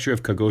prefecture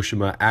of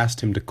Kagoshima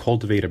asked him to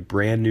cultivate a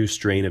brand new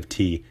strain of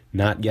tea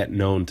not yet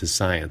known to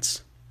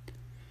science.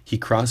 He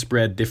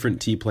crossbred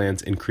different tea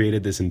plants and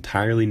created this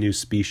entirely new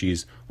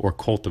species, or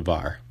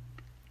cultivar.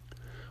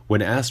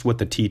 When asked what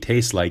the tea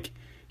tastes like,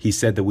 he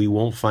said that we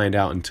won't find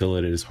out until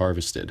it is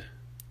harvested.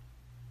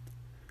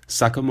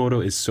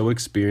 Sakamoto is so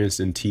experienced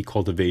in tea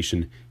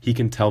cultivation, he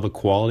can tell the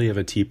quality of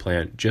a tea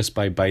plant just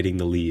by biting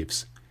the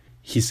leaves.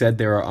 He said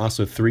there are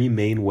also 3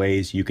 main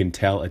ways you can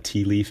tell a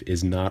tea leaf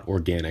is not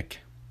organic.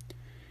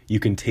 You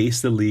can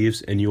taste the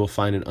leaves and you will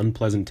find an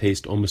unpleasant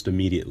taste almost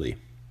immediately.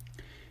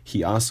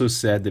 He also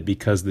said that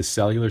because the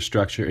cellular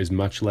structure is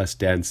much less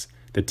dense,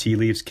 the tea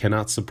leaves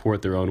cannot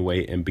support their own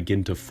weight and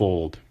begin to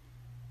fold.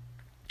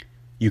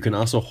 You can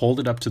also hold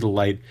it up to the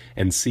light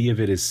and see if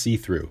it is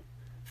see-through.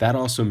 That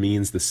also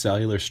means the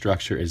cellular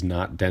structure is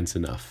not dense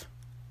enough.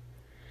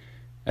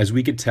 As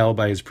we could tell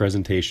by his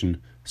presentation,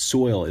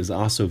 soil is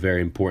also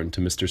very important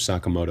to Mr.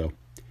 Sakamoto.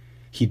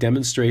 He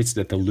demonstrates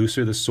that the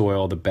looser the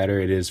soil, the better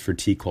it is for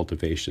tea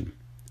cultivation.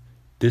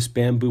 This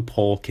bamboo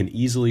pole can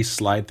easily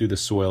slide through the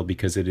soil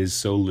because it is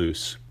so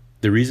loose.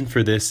 The reason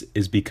for this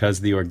is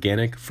because the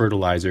organic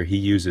fertilizer he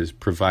uses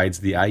provides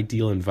the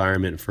ideal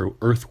environment for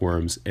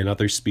earthworms and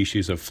other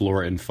species of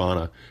flora and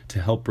fauna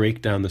to help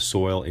break down the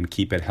soil and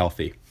keep it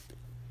healthy.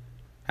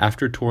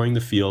 After touring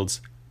the fields,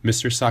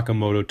 Mr.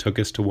 Sakamoto took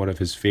us to one of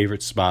his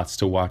favorite spots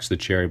to watch the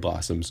cherry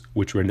blossoms,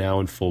 which were now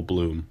in full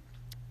bloom.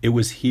 It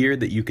was here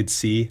that you could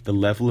see the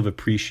level of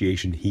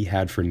appreciation he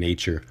had for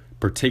nature,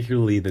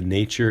 particularly the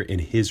nature in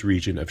his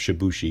region of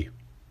Shibushi.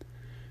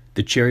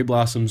 The cherry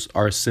blossoms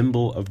are a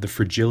symbol of the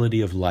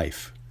fragility of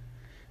life.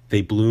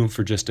 They bloom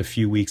for just a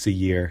few weeks a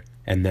year,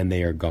 and then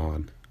they are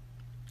gone.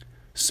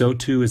 So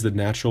too is the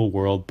natural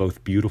world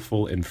both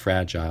beautiful and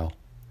fragile.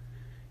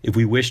 If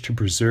we wish to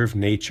preserve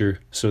nature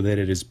so that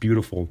it is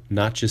beautiful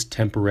not just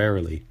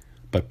temporarily,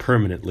 but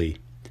permanently,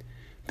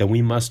 then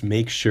we must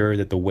make sure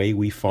that the way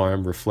we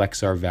farm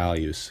reflects our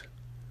values.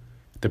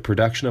 The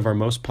production of our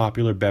most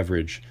popular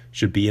beverage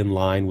should be in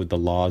line with the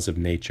laws of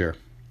nature.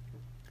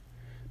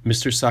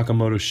 Mr.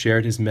 Sakamoto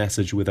shared his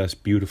message with us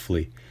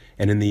beautifully,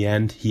 and in the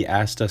end, he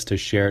asked us to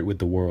share it with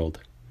the world.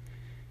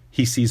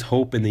 He sees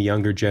hope in the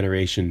younger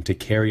generation to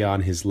carry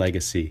on his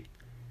legacy.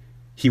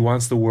 He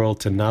wants the world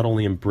to not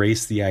only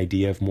embrace the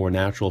idea of more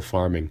natural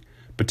farming,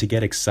 but to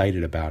get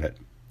excited about it.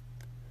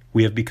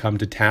 We have become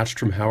detached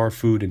from how our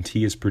food and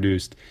tea is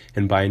produced,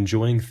 and by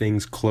enjoying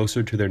things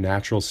closer to their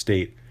natural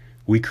state,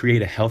 we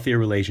create a healthier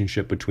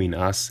relationship between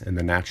us and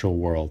the natural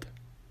world.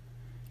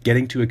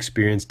 Getting to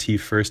experience tea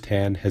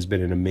firsthand has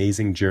been an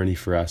amazing journey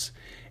for us,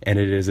 and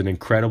it is an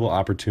incredible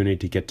opportunity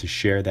to get to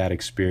share that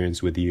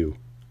experience with you.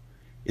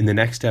 In the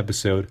next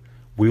episode,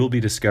 we will be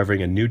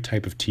discovering a new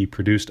type of tea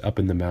produced up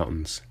in the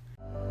mountains.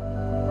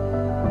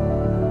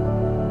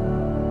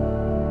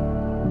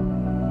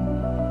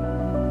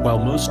 While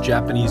most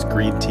Japanese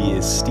green tea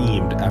is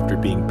steamed after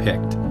being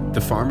picked, the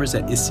farmers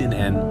at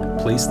Isshin-en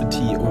place the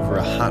tea over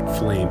a hot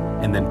flame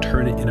and then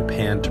turn it in a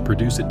pan to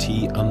produce a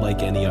tea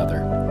unlike any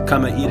other.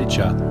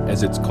 Kama-iricha,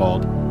 as it's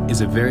called,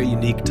 is a very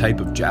unique type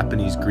of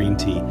Japanese green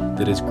tea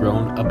that is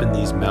grown up in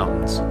these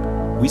mountains.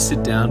 We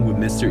sit down with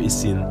Mr.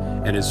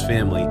 Isshin and his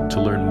family to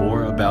learn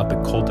more about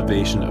the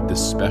cultivation of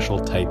this special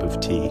type of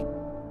tea.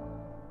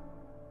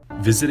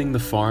 Visiting the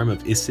farm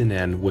of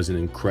Isshin-en was an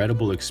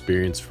incredible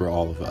experience for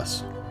all of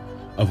us.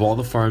 Of all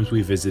the farms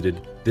we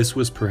visited, this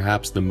was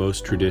perhaps the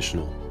most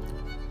traditional.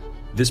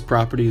 This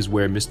property is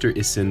where Mr.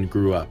 Isshin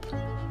grew up.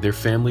 Their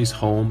family's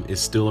home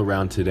is still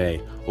around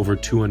today, over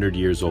 200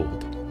 years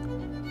old.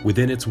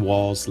 Within its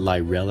walls lie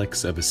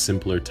relics of a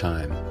simpler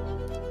time.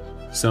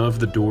 Some of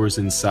the doors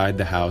inside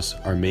the house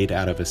are made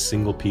out of a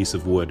single piece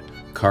of wood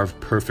carved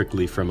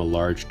perfectly from a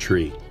large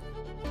tree.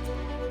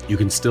 You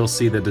can still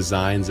see the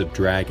designs of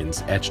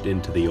dragons etched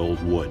into the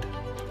old wood.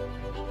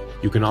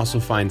 You can also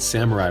find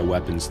samurai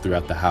weapons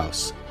throughout the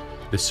house.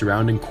 The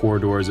surrounding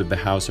corridors of the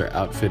house are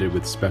outfitted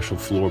with special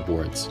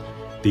floorboards.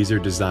 These are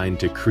designed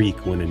to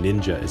creak when a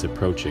ninja is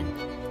approaching.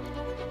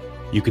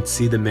 You could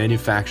see the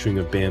manufacturing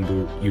of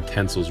bamboo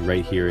utensils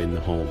right here in the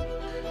home.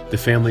 The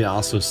family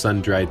also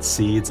sun-dried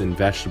seeds and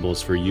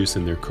vegetables for use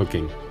in their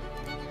cooking.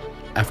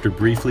 After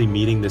briefly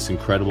meeting this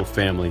incredible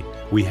family,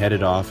 we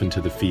headed off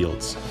into the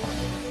fields.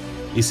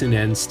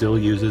 Issinen still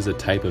uses a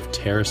type of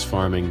terrace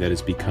farming that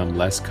has become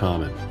less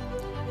common.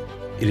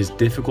 It is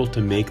difficult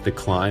to make the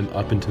climb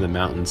up into the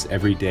mountains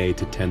every day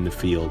to tend the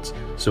fields,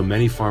 so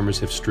many farmers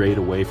have strayed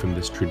away from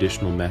this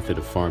traditional method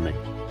of farming.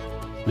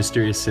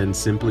 Mr. Issen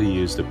simply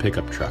used a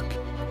pickup truck.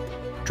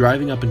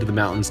 Driving up into the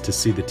mountains to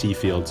see the tea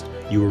fields,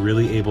 you were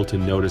really able to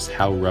notice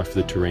how rough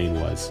the terrain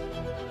was.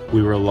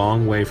 We were a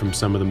long way from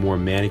some of the more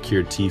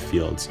manicured tea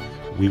fields.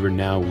 We were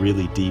now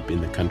really deep in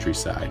the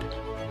countryside.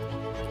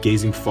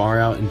 Gazing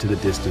far out into the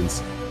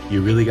distance,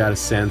 you really got a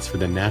sense for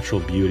the natural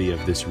beauty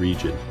of this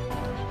region.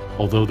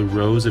 Although the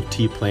rows of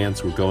tea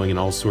plants were going in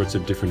all sorts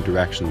of different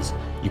directions,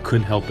 you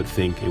couldn't help but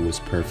think it was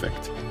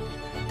perfect.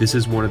 This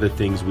is one of the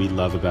things we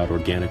love about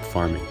organic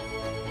farming.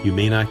 You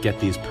may not get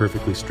these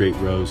perfectly straight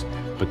rows,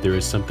 but there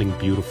is something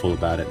beautiful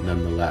about it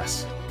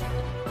nonetheless.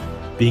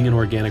 Being an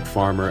organic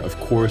farmer, of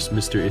course,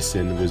 Mr.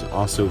 Issen was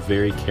also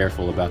very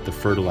careful about the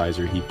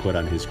fertilizer he put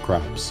on his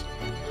crops.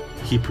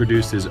 He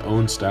produced his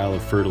own style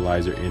of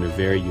fertilizer in a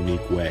very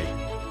unique way.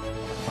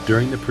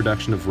 During the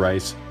production of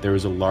rice, there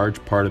is a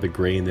large part of the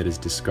grain that is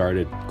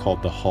discarded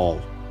called the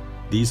hull.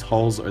 These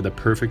hulls are the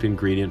perfect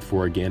ingredient for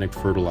organic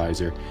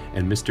fertilizer,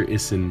 and Mr.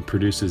 Issen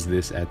produces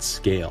this at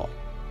scale.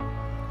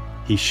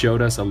 He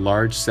showed us a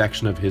large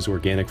section of his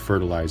organic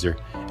fertilizer,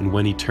 and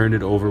when he turned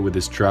it over with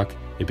his truck,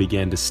 it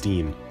began to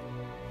steam.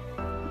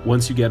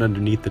 Once you get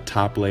underneath the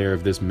top layer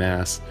of this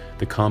mass,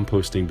 the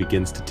composting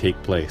begins to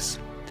take place.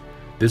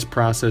 This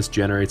process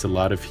generates a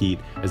lot of heat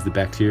as the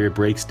bacteria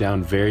breaks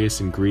down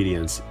various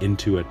ingredients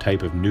into a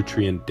type of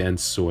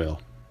nutrient-dense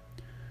soil.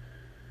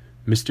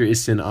 Mr.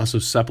 Issen also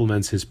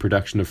supplements his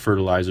production of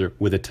fertilizer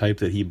with a type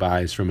that he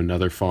buys from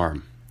another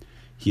farm.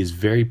 He is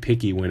very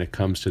picky when it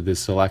comes to this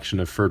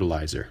selection of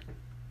fertilizer.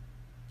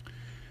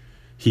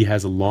 He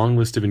has a long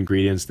list of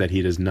ingredients that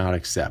he does not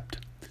accept.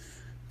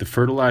 The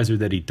fertilizer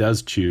that he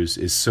does choose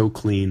is so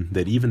clean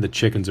that even the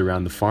chickens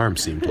around the farm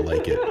seem to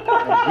like it.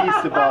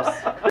 He's the boss.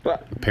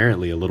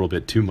 Apparently a little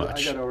bit too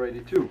much. I got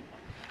already two.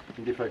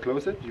 And if I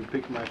close it, you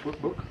pick my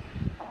book.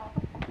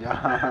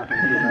 Yeah.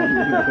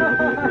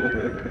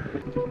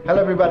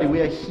 Hello everybody, we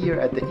are here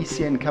at the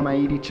Issien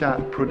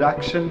Kamairicha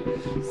production.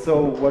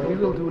 So what we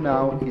will do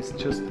now is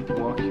just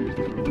walk you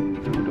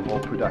through the whole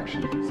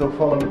production. So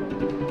follow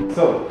me.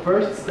 So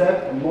first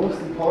step and most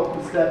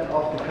important step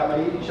of the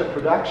Kamairicha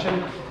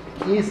production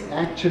is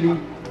actually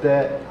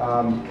the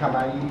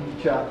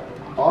Kamairicha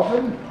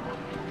oven.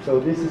 So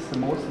this is the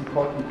most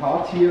important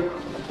part here.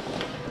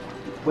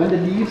 When the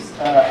leaves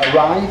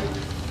arrive,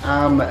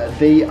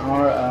 they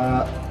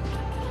are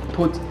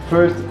put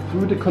first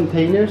through the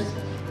containers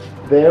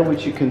there,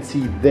 which you can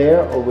see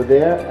there, over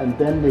there, and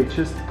then they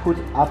just put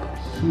up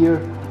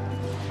here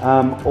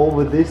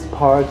over this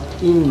part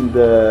in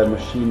the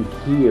machine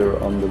here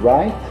on the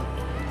right,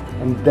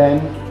 and then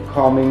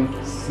coming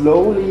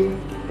slowly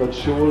but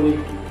surely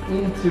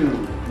into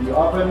the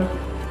oven,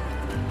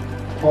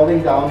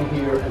 falling down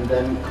here, and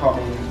then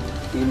coming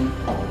in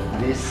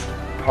this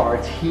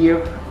part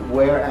here,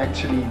 where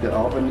actually the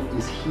oven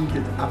is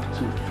heated up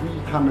to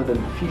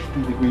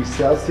 350 degrees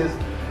Celsius,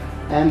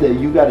 and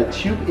you got a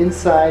tube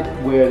inside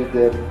where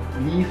the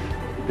leaf,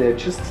 they're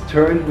just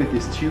turned with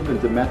this tube,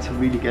 and the metal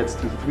really gets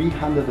to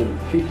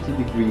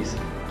 350 degrees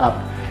up.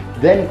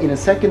 Then in a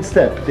second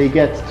step they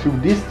get through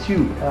this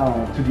tube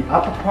to the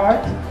upper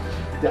part.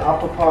 The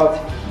upper part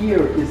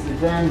here is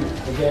then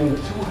again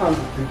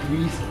 200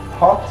 degrees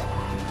hot,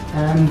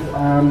 and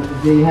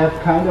they have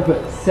kind of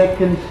a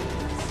second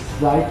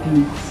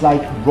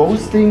slight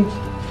roasting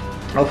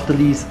of the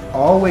leaves,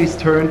 always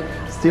turned,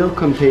 still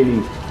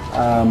containing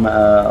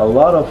a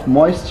lot of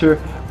moisture,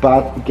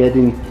 but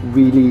getting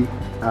really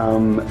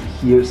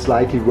here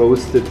slightly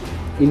roasted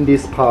in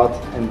this part,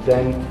 and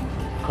then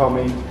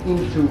coming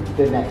into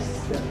the next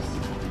steps.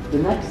 The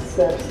next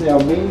steps, they are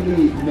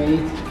mainly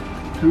made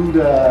through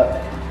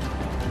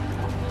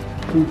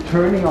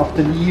turning of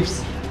the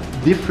leaves,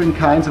 different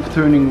kinds of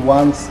turning.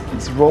 Once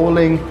it's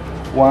rolling,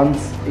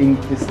 once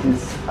is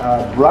this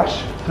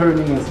brush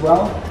turning as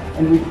well,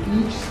 and with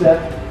each step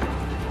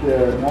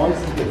the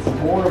moisture gets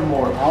more and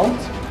more out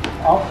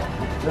of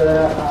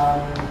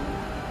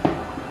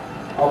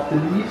the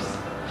leaves,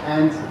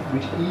 and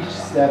with each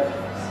step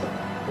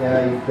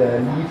the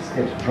leaves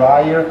get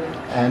drier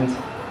and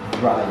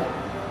drier.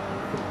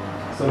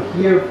 So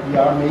here we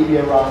are maybe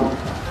around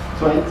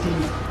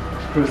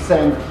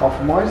 20%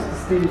 of moisture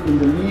still in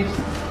the leaves.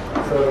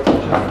 So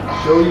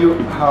just show you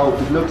how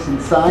it looks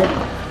inside.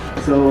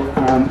 So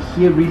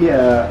here really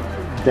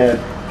the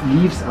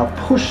leaves are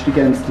pushed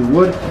against the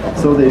wood,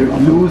 so they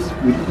lose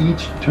with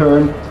each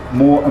turn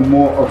more and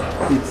more of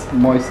its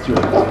moisture.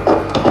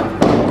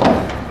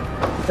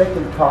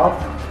 Second part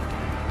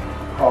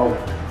of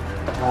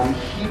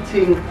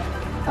heating.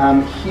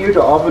 Here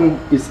the oven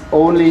is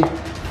only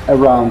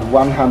around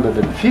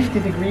 150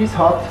 degrees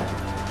hot.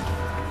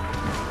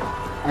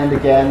 And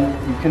again,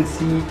 you can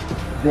see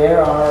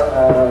there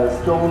are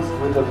stones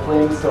with a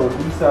flame, so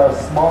these are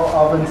small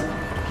ovens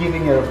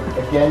giving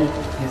again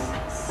this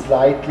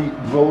slightly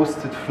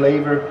roasted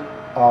flavor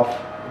of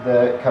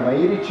the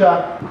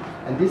kamairicha.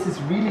 And this is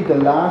really the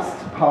last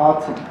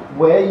part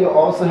where you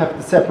also have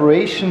the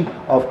separation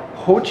of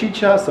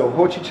hojicha. So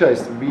hojicha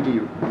is really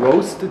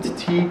roasted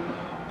tea,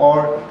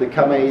 or the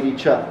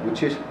kamairicha,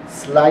 which is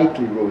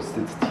slightly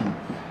roasted tea.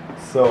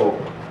 So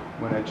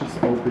when I just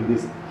open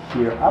this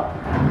here up,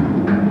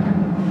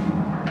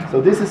 so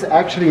this is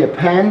actually a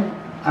pan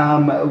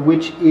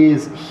which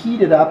is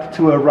heated up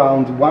to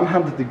around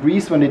 100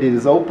 degrees when it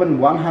is open,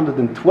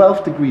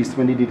 112 degrees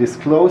when it is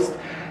closed.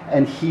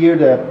 And here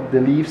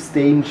the leaves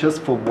stay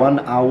just for 1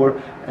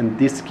 hour, and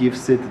this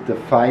gives it the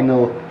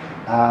final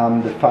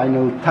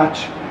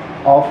touch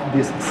of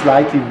this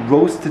slightly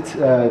roasted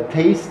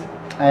taste.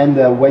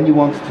 And when you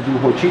want to do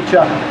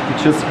hojicha,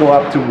 you just go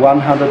up to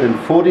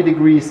 140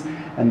 degrees,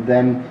 and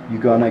then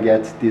you're gonna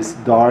get this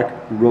dark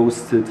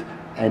roasted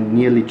and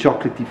nearly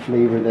chocolatey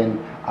flavor then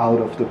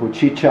out of the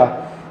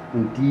hojicha,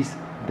 and these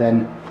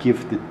then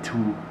give the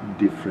two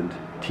different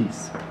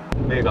teas.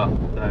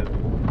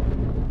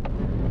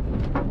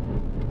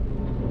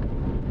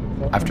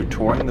 After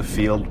touring the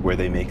field where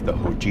they make the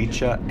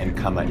hojicha and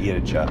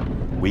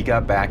kamairicha, we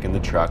got back in the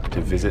truck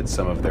to visit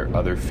some of their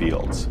other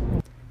fields.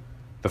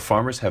 The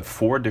farmers have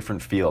 4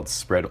 different fields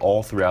spread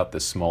all throughout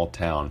this small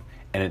town,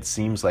 and it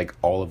seems like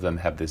all of them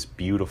have this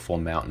beautiful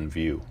mountain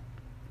view.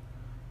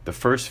 The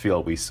first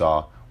field we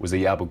saw was a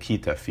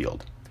Yabukita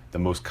field, the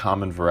most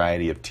common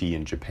variety of tea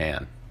in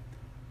Japan.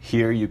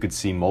 Here you could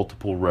see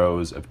multiple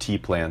rows of tea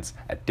plants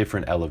at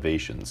different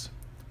elevations.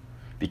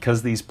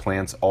 Because these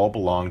plants all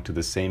belong to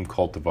the same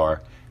cultivar,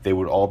 they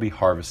would all be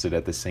harvested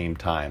at the same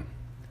time.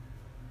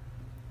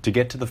 To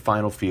get to the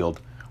final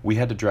field, we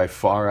had to drive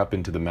far up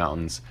into the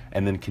mountains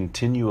and then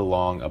continue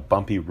along a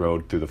bumpy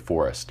road through the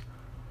forest.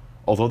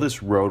 Although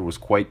this road was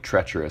quite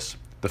treacherous,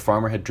 the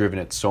farmer had driven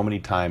it so many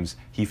times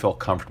he felt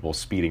comfortable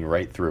speeding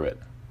right through it.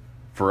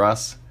 For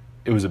us,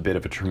 it was a bit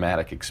of a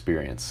traumatic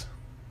experience.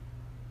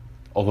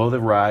 Although the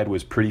ride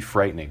was pretty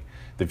frightening,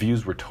 the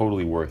views were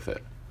totally worth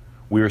it.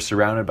 We were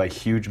surrounded by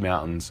huge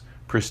mountains,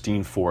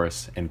 pristine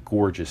forests, and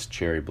gorgeous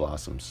cherry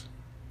blossoms.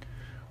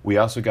 We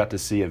also got to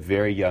see a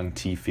very young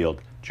tea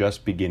field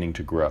just beginning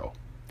to grow.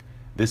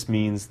 This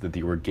means that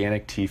the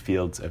organic tea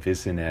fields of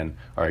Issinen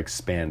are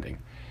expanding,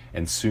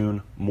 and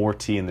soon more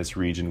tea in this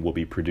region will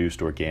be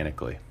produced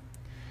organically.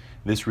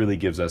 This really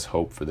gives us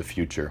hope for the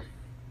future.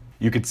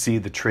 You could see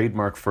the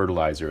trademark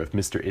fertilizer of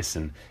Mr.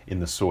 Isen in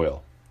the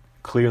soil,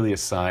 clearly a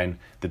sign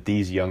that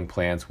these young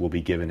plants will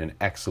be given an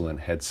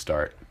excellent head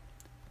start.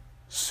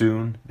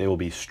 Soon, they will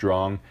be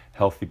strong,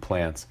 healthy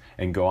plants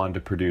and go on to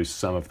produce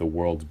some of the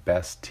world's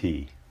best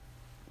tea.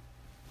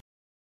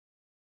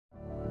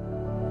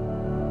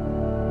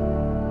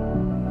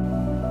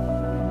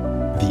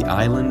 The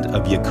island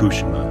of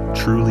Yakushima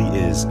truly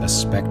is a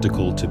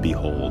spectacle to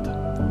behold.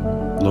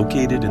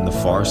 Located in the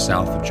far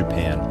south of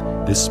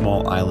Japan, this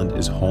small island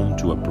is home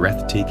to a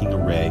breathtaking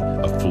array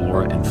of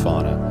flora and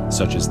fauna,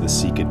 such as the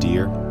sika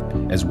deer,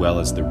 as well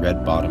as the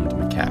red-bottomed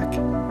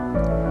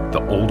macaque.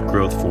 The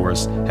old-growth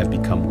forests have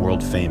become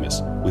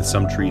world-famous, with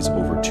some trees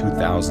over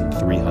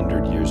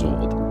 2,300 years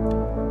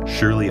old.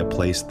 Surely a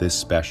place this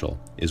special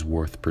is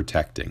worth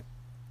protecting.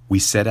 We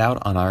set out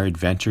on our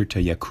adventure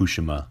to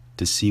Yakushima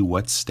to see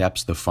what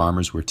steps the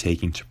farmers were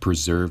taking to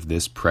preserve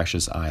this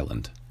precious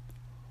island.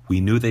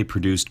 We knew they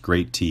produced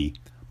great tea,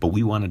 but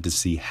we wanted to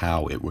see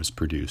how it was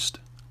produced.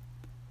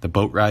 The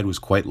boat ride was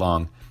quite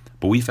long,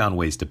 but we found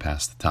ways to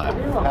pass the time.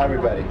 Hi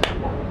everybody,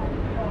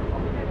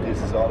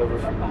 this is Oliver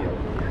from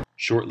Neo.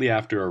 Shortly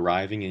after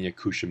arriving in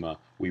Yakushima,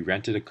 we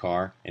rented a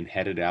car and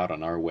headed out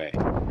on our way.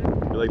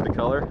 You like the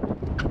color?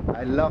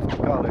 I love the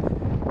color.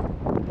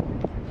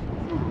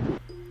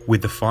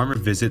 With the farmer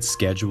visit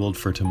scheduled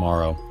for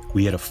tomorrow,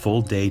 we had a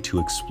full day to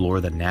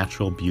explore the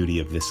natural beauty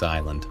of this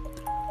island.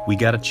 We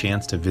got a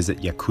chance to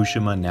visit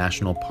Yakushima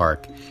National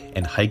Park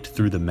and hiked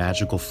through the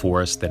magical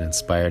forest that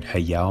inspired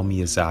Hayao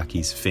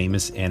Miyazaki's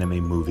famous anime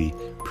movie,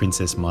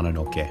 Princess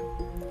Mononoke.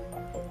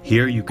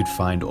 Here you could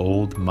find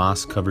old,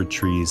 moss-covered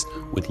trees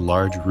with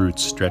large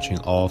roots stretching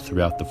all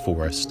throughout the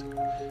forest.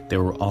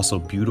 There were also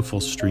beautiful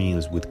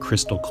streams with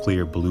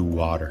crystal-clear blue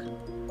water.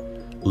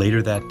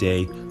 Later that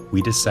day,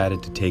 we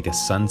decided to take a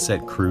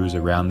sunset cruise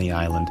around the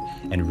island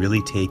and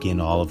really take in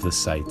all of the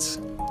sights.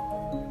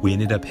 We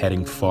ended up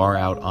heading far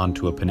out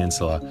onto a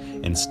peninsula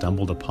and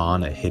stumbled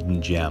upon a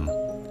hidden gem.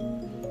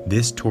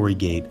 This torii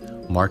gate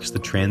marks the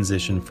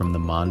transition from the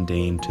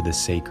mundane to the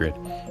sacred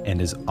and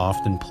is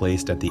often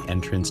placed at the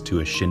entrance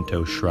to a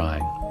Shinto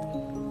shrine.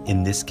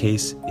 In this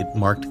case, it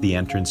marked the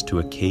entrance to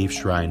a cave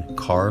shrine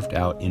carved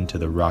out into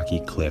the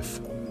rocky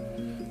cliff.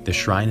 The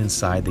shrine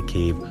inside the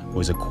cave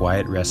was a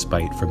quiet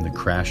respite from the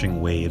crashing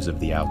waves of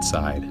the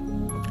outside.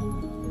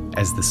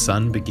 As the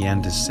sun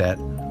began to set,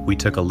 we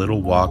took a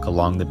little walk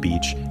along the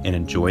beach and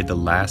enjoyed the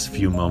last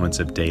few moments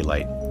of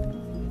daylight.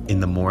 In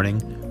the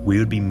morning, we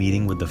would be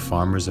meeting with the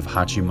farmers of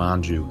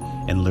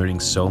Hachimanju and learning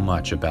so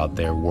much about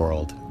their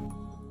world.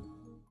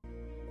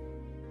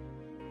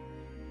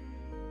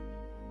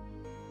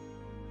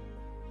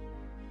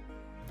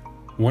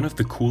 One of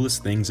the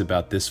coolest things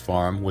about this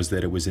farm was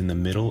that it was in the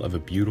middle of a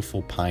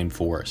beautiful pine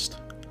forest.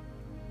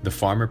 The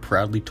farmer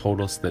proudly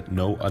told us that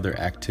no other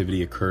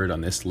activity occurred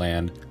on this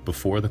land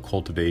before the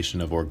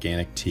cultivation of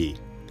organic tea.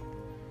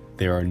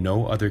 There are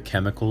no other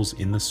chemicals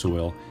in the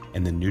soil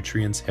and the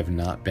nutrients have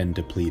not been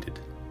depleted.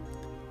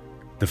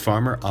 The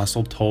farmer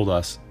also told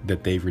us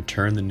that they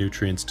return the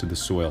nutrients to the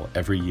soil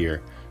every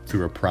year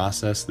through a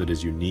process that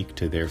is unique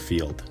to their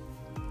field.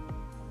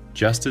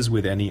 Just as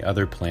with any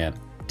other plant,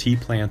 tea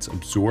plants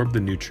absorb the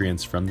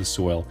nutrients from the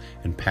soil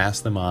and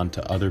pass them on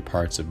to other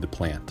parts of the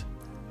plant.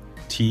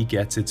 Tea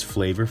gets its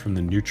flavor from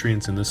the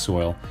nutrients in the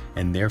soil,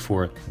 and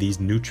therefore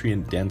these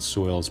nutrient-dense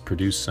soils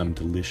produce some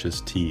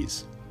delicious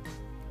teas.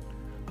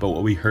 But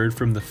what we heard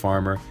from the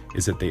farmer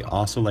is that they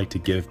also like to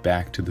give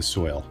back to the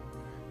soil.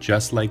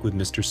 Just like with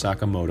Mr.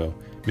 Sakamoto,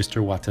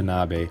 Mr.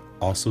 Watanabe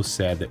also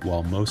said that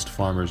while most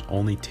farmers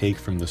only take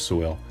from the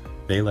soil,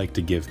 they like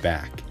to give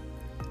back.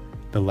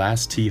 The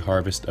last tea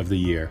harvest of the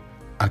year,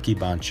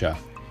 Akibancha,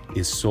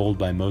 is sold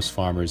by most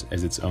farmers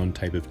as its own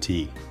type of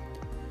tea.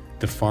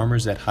 The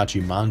farmers at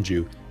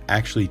Hachimanju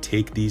actually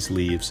take these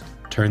leaves,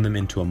 turn them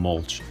into a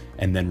mulch,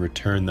 and then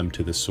return them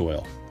to the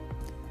soil.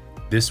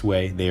 This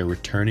way, they are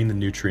returning the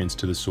nutrients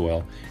to the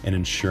soil and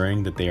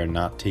ensuring that they are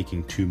not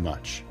taking too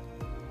much.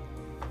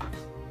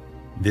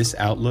 This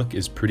outlook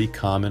is pretty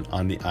common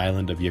on the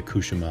island of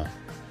Yakushima.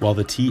 While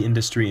the tea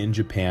industry in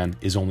Japan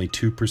is only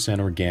 2%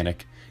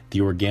 organic,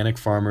 the organic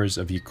farmers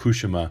of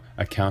Yakushima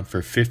account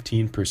for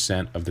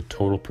 15% of the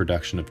total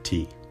production of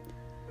tea.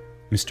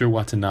 Mr.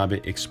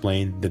 Watanabe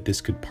explained that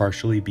this could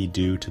partially be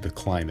due to the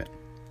climate.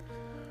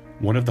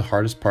 One of the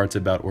hardest parts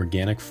about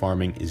organic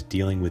farming is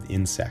dealing with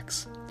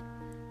insects.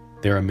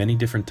 There are many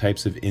different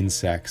types of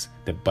insects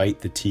that bite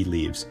the tea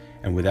leaves,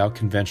 and without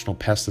conventional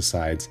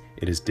pesticides,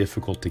 it is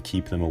difficult to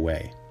keep them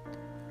away.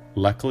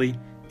 Luckily,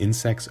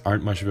 insects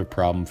aren't much of a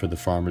problem for the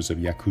farmers of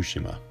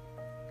Yakushima.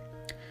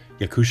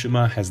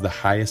 Yakushima has the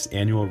highest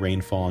annual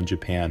rainfall in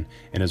Japan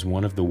and is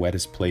one of the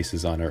wettest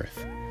places on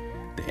Earth.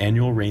 The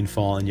annual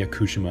rainfall in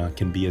Yakushima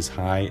can be as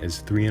high as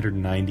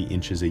 390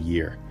 inches a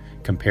year,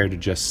 compared to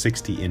just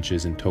 60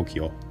 inches in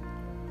Tokyo.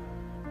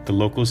 The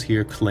locals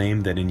here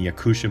claim that in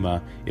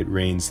Yakushima it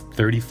rains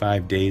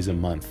 35 days a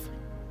month.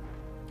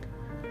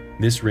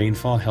 This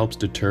rainfall helps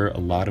deter a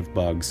lot of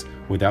bugs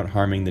without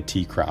harming the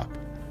tea crop.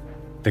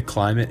 The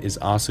climate is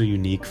also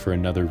unique for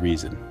another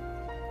reason.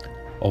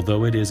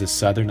 Although it is a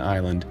southern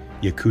island,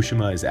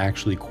 Yakushima is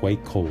actually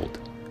quite cold.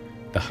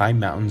 The high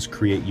mountains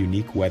create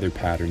unique weather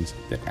patterns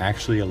that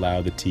actually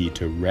allow the tea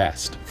to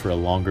rest for a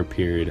longer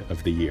period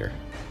of the year.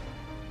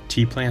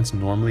 Tea plants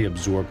normally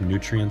absorb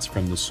nutrients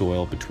from the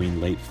soil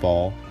between late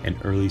fall and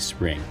early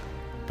spring,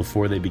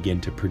 before they begin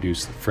to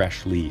produce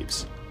fresh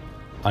leaves.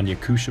 On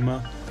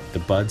Yakushima, the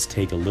buds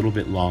take a little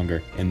bit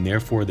longer, and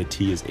therefore the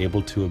tea is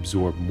able to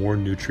absorb more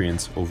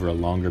nutrients over a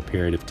longer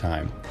period of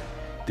time.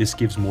 This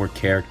gives more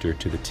character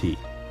to the tea.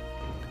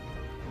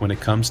 When it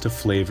comes to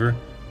flavor,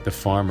 the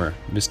farmer,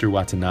 Mr.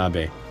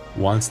 Watanabe,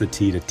 wants the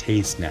tea to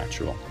taste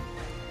natural.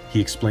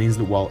 He explains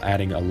that while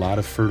adding a lot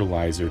of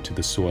fertilizer to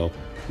the soil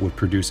would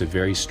produce a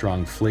very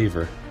strong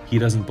flavor, he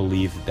doesn't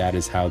believe that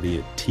is how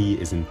the tea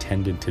is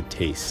intended to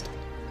taste.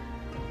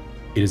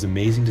 It is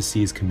amazing to see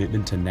his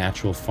commitment to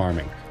natural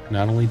farming.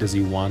 Not only does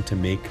he want to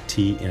make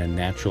tea in a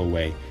natural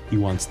way, he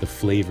wants the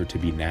flavor to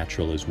be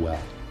natural as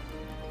well.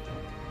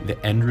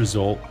 The end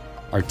result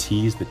are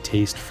teas that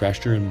taste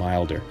fresher and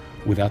milder,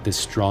 without this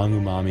strong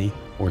umami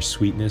or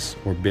sweetness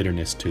or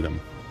bitterness to them.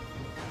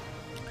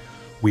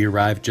 We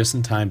arrived just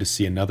in time to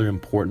see another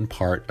important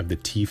part of the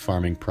tea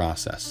farming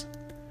process.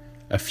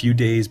 A few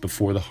days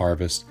before the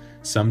harvest,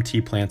 some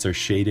tea plants are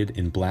shaded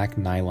in black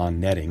nylon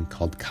netting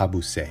called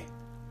kabuse.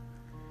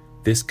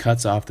 This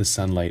cuts off the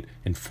sunlight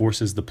and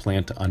forces the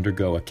plant to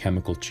undergo a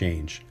chemical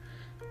change.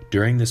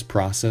 During this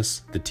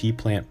process, the tea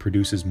plant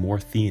produces more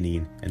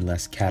theanine and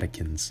less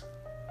catechins.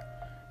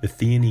 The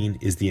theanine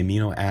is the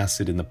amino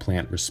acid in the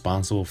plant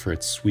responsible for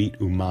its sweet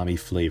umami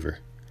flavor.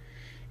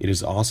 It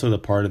is also the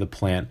part of the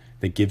plant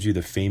that gives you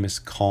the famous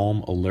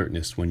calm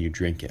alertness when you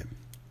drink it.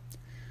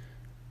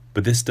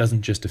 But this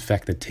doesn't just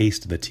affect the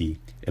taste of the tea,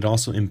 it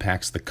also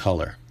impacts the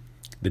color.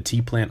 The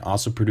tea plant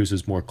also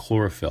produces more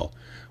chlorophyll,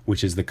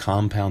 which is the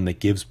compound that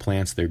gives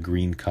plants their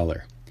green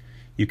color.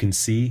 You can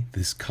see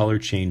this color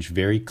change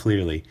very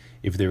clearly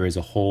if there is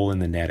a hole in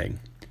the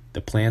netting.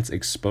 The plants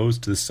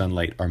exposed to the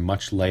sunlight are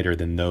much lighter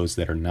than those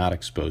that are not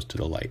exposed to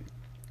the light.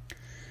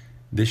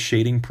 This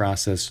shading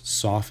process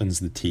softens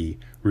the tea,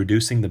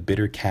 reducing the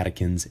bitter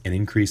catechins and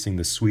increasing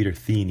the sweeter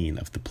theanine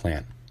of the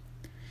plant.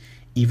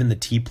 Even the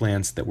tea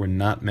plants that were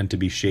not meant to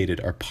be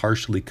shaded are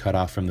partially cut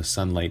off from the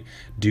sunlight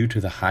due to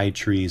the high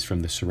trees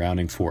from the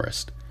surrounding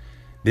forest.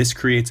 This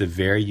creates a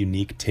very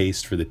unique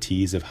taste for the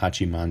teas of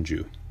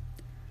Hachimanju.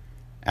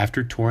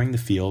 After touring the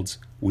fields,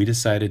 we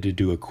decided to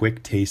do a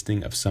quick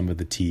tasting of some of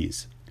the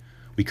teas.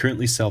 We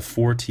currently sell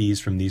 4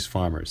 teas from these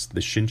farmers, the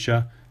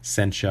Shinsha,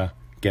 Sensha,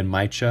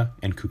 Genmaicha,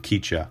 and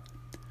Kukicha,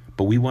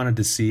 but we wanted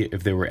to see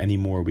if there were any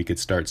more we could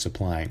start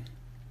supplying.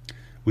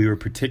 We were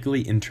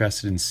particularly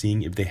interested in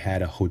seeing if they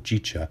had a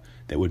Hojicha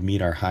that would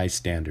meet our high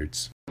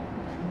standards.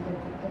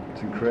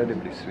 It's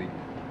incredibly sweet.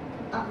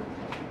 A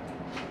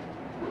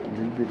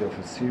little bit of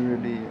a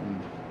cereally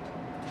and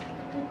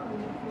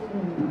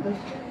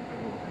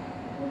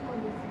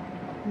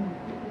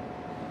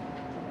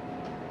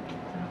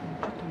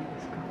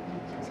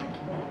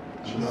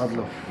a lot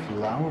of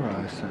flower,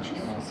 I said.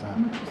 Also.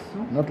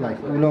 Not like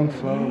oolong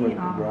flower,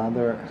 but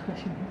rather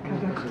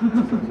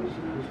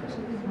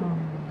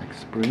like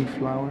spring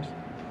flowers.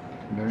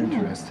 Very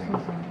interesting.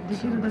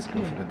 So let's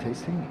go for the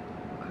tasting.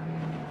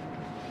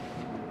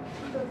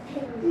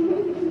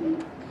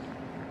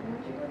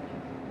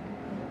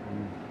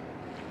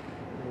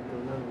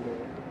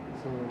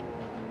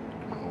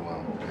 Oh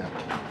wow, yeah.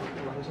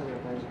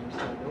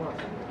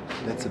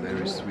 That's a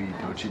very sweet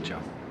hojicha.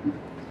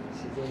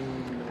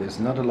 There's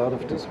not a lot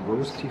of this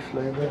roasty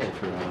flavor,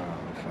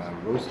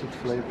 of roasted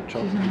flavor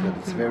chocolate, but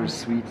it's very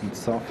sweet and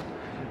soft,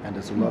 and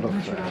there's a lot of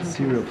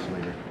cereal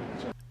flavor.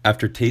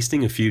 After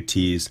tasting a few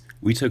teas,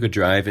 we took a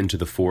drive into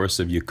the forests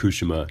of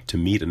Yakushima to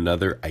meet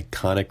another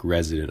iconic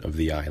resident of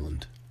the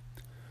island.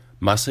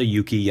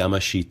 Masayuki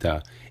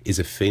Yamashita is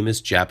a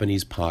famous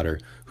Japanese potter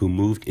who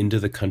moved into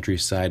the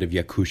countryside of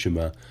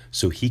Yakushima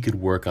so he could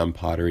work on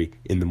pottery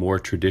in the more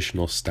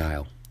traditional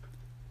style.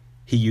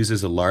 He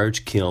uses a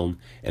large kiln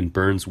and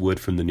burns wood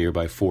from the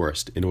nearby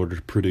forest in order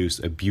to produce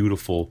a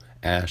beautiful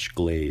ash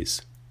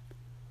glaze.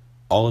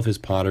 All of his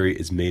pottery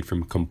is made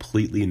from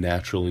completely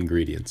natural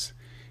ingredients.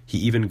 He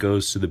even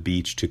goes to the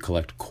beach to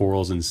collect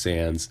corals and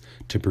sands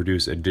to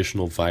produce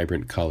additional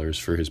vibrant colors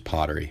for his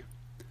pottery.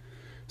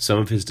 Some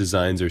of his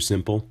designs are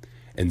simple,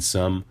 and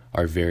some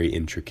are very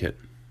intricate.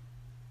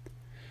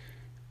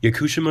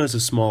 Yakushima is a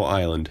small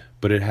island,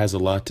 but it has a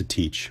lot to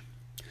teach.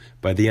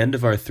 By the end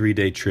of our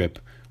 3-day trip,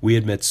 we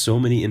had met so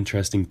many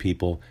interesting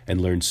people and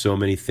learned so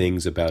many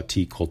things about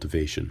tea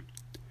cultivation.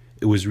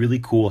 It was really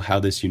cool how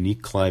this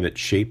unique climate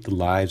shaped the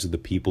lives of the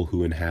people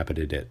who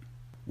inhabited it.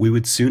 We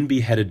would soon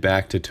be headed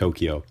back to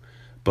Tokyo,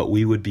 but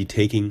we would be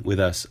taking with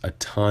us a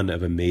ton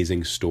of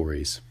amazing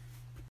stories.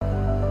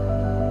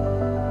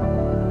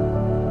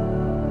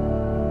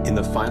 In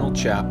the final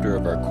chapter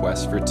of our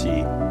quest for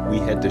tea, we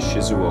head to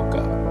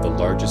Shizuoka, the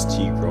largest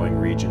tea growing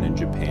region in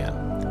Japan.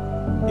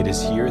 It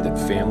is here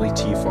that family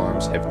tea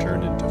farms have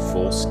turned into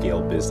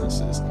full-scale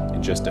businesses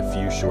in just a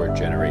few short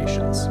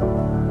generations.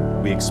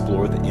 We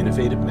explore the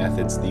innovative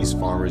methods these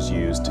farmers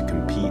use to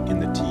compete in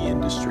the tea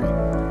industry.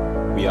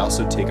 We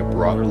also take a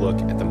broader look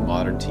at the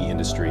modern tea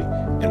industry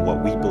and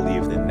what we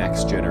believe the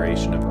next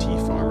generation of tea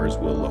farmers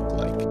will look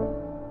like.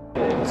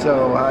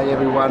 So, hi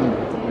everyone,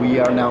 we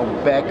are now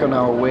back on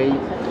our way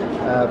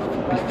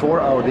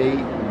before our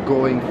day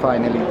going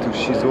finally to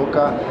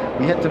Shizuoka.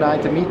 We had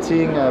tonight a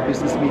meeting, a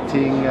business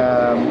meeting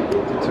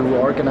to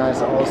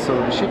organize also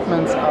the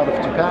shipments out of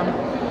Japan,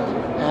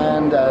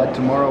 and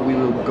tomorrow we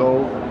will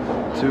go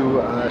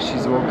to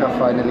Shizuoka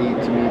finally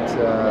to meet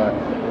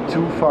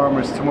 2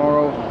 farmers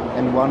tomorrow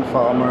and 1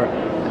 farmer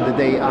the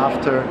day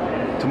after.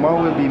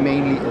 Tomorrow will be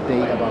mainly a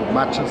day about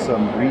matcha, so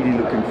I'm really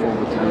looking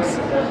forward to this.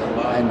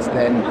 And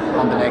then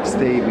on the next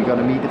day we're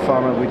gonna meet a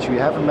farmer which we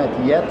haven't met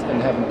yet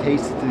and haven't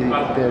tasted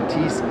their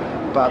teas,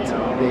 but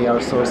they are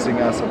sourcing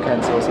us or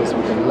can source us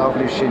with a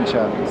lovely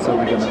Shinsha, so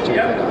we're gonna check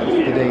that out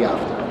the day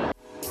after.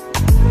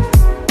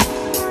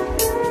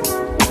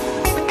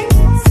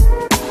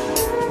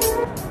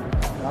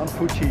 Mount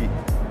Fuji.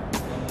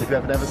 If you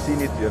have never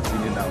seen it, you have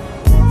seen it now.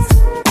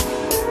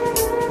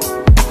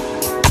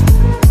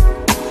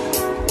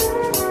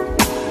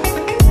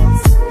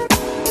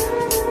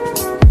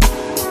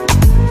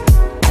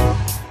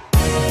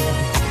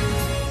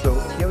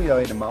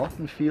 In a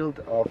mountain field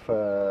of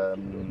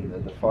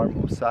the farm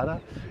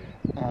Osada,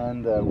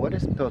 and what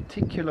is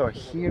particular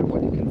here,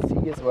 what you can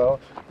see as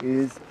well,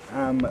 is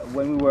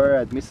when we were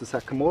at Mr.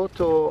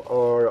 Sakamoto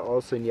or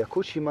also in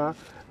Yakushima,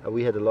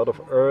 we had a lot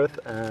of earth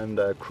and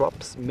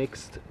crops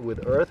mixed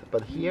with earth,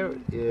 but here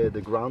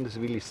the ground is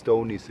really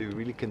stony, so you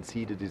really can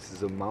see that this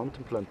is a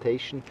mountain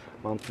plantation,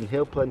 mountain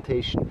hill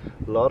plantation,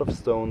 a lot of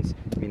stones,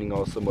 meaning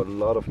also a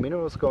lot of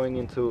minerals going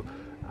into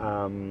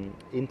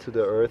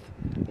the earth,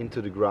 into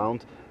the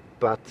ground.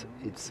 But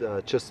it's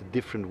just a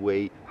different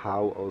way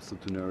how also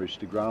to nourish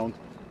the ground,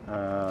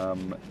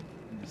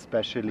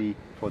 especially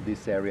for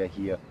this area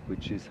here,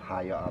 which is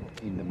higher up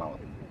in the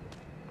mountain.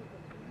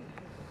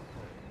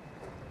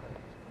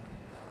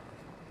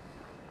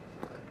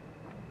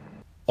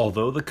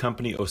 Although the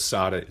company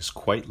Osada is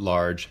quite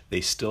large, they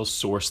still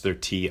source their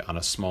tea on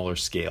a smaller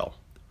scale.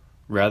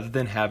 Rather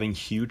than having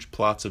huge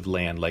plots of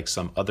land like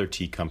some other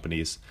tea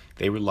companies,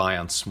 they rely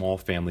on small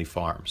family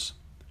farms.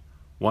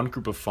 One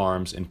group of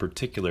farms in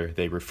particular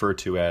they refer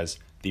to as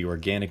the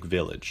Organic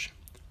Village.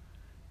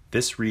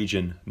 This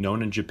region,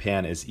 known in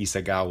Japan as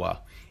Isagawa,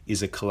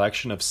 is a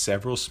collection of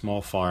several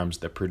small farms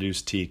that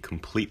produce tea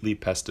completely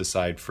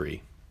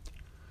pesticide-free.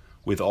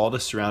 With all the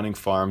surrounding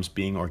farms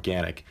being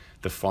organic,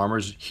 the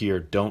farmers here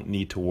don't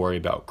need to worry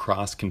about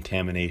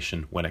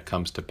cross-contamination when it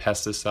comes to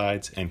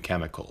pesticides and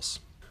chemicals.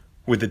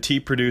 With the tea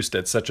produced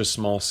at such a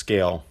small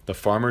scale, the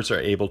farmers are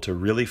able to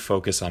really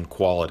focus on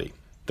quality.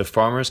 The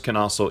farmers can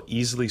also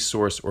easily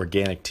source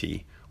organic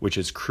tea, which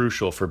is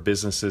crucial for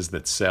businesses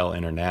that sell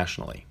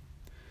internationally.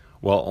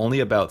 While only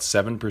about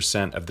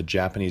 7% of the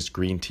Japanese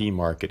green tea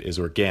market is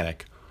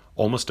organic,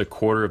 almost a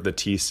quarter of the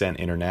tea sent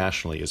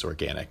internationally is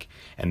organic,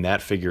 and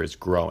that figure is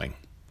growing.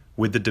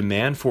 With the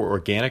demand for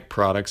organic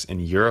products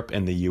in Europe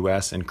and the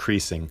US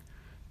increasing,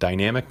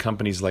 dynamic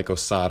companies like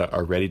Osada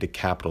are ready to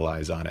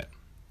capitalize on it.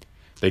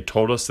 They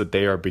told us that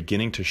they are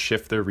beginning to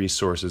shift their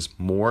resources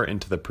more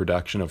into the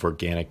production of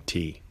organic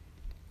tea.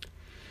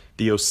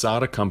 The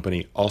Osada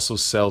company also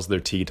sells their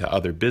tea to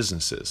other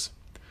businesses.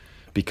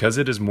 Because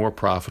it is more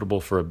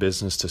profitable for a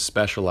business to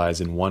specialize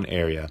in one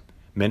area,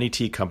 many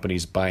tea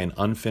companies buy an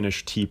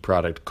unfinished tea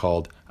product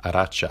called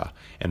aracha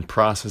and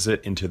process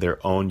it into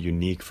their own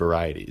unique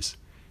varieties.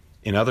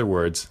 In other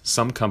words,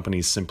 some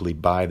companies simply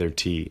buy their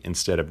tea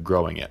instead of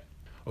growing it.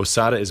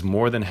 Osada is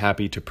more than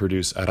happy to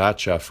produce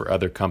aracha for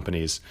other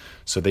companies,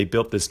 so they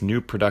built this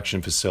new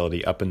production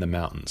facility up in the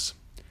mountains.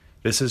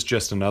 This is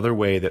just another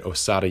way that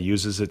Osada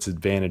uses its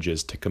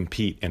advantages to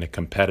compete in a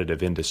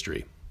competitive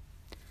industry.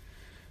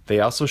 They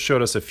also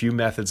showed us a few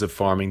methods of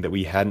farming that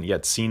we hadn't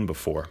yet seen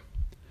before.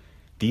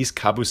 These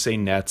kabuse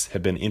nets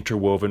have been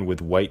interwoven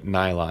with white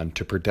nylon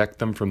to protect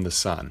them from the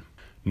sun.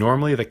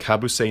 Normally, the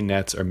kabuse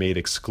nets are made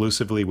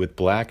exclusively with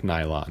black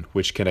nylon,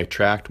 which can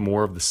attract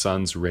more of the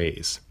sun's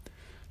rays.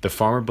 The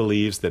farmer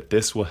believes that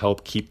this will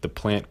help keep the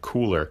plant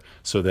cooler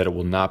so that it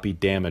will not be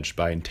damaged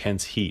by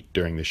intense heat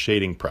during the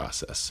shading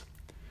process.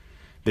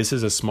 This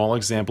is a small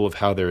example of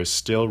how there is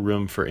still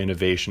room for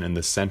innovation in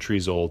the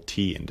centuries-old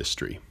tea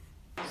industry.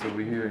 So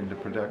we're here in the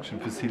production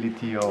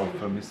facility of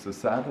Mr.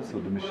 Sada, so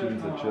the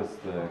machines are just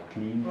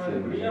cleaned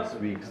in the next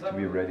weeks to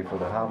be ready for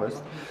the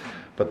harvest.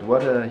 But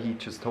what he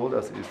just told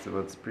us is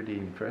what's pretty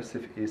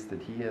impressive is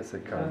that he has a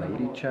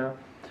Carnadicha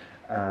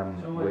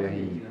where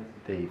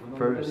they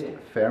first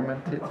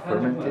ferment it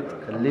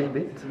a little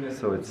bit,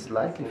 so it's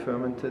slightly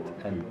fermented,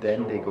 and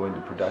then they go into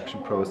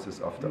production process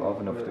of the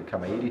oven of the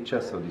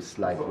Carnadicha, so this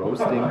slight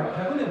roasting,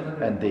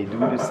 and they do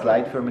this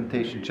slight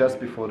fermentation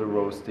just before the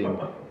roasting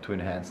to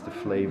enhance the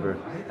flavor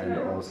and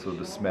also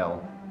the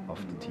smell of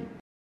the tea.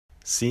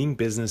 Seeing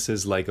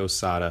businesses like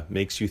Osada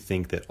makes you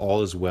think that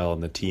all is well in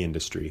the tea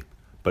industry,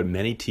 but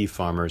many tea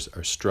farmers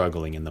are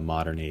struggling in the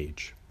modern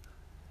age.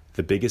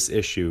 The biggest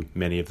issue,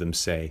 many of them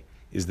say,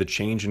 is the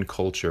change in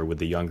culture with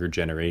the younger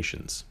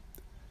generations.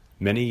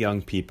 Many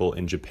young people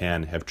in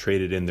Japan have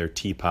traded in their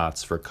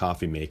teapots for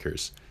coffee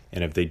makers,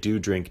 and if they do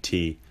drink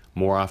tea,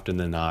 more often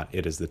than not,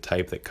 it is the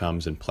type that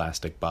comes in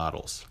plastic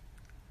bottles.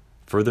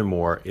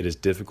 Furthermore, it is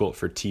difficult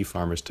for tea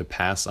farmers to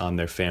pass on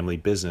their family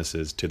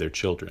businesses to their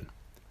children.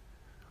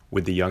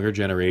 With the younger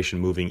generation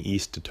moving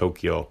east to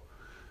Tokyo,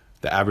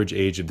 the average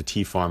age of the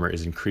tea farmer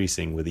is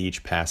increasing with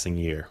each passing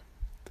year.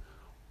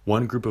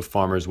 One group of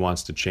farmers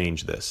wants to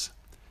change this.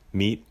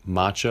 Meet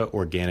Matcha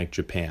Organic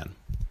Japan.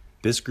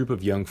 This group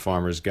of young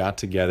farmers got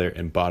together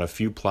and bought a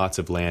few plots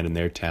of land in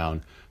their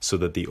town so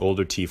that the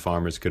older tea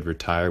farmers could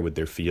retire with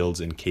their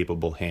fields in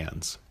capable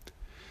hands.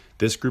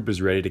 This group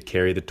is ready to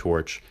carry the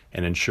torch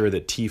and ensure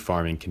that tea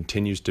farming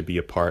continues to be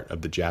a part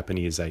of the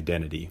Japanese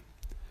identity.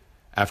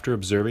 After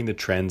observing the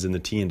trends in the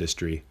tea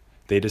industry,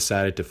 they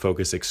decided to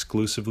focus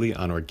exclusively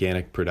on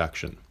organic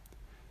production.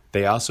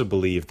 They also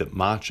believe that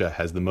matcha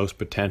has the most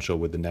potential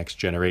with the next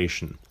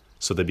generation,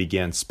 so they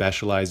began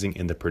specializing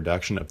in the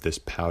production of this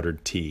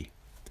powdered tea.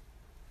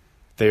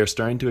 They are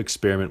starting to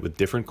experiment with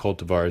different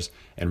cultivars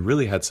and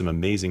really had some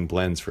amazing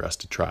blends for us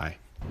to try.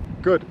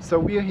 Good, so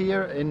we're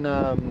here in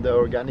the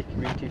organic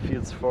green tea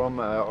fields from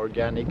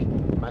Organic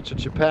Matcha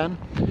Japan,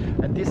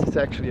 and this is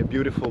actually a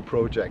beautiful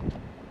project.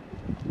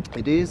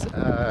 It is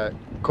a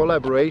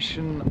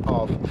collaboration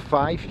of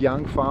 5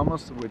 young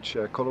farmers which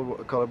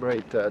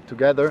collaborate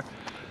together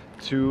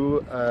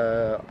to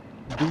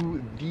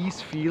do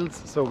these fields.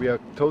 So we are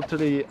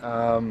totally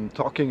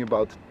talking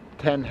about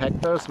 10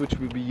 hectares which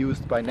will be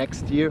used by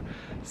next year,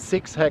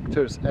 6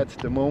 hectares at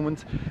the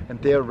moment, and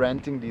they are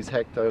renting these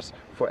hectares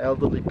for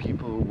elderly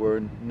people who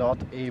were not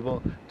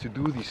able to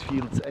do these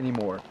fields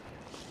anymore.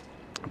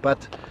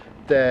 But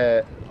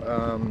the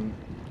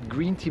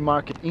green tea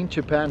market in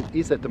Japan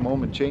is at the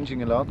moment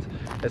changing a lot,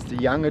 as the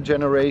younger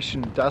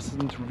generation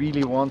doesn't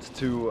really want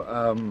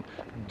to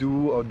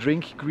do or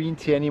drink green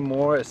tea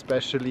anymore,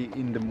 especially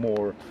in the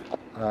more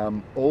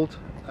old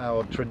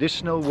or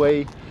traditional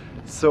way.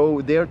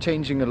 So they're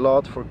changing a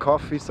lot for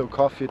coffee. So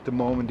coffee at the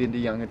moment in the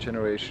younger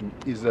generation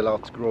is a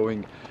lot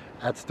growing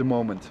at the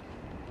moment.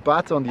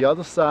 But on the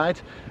other side,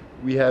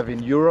 we have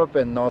in Europe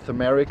and North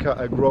America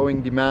a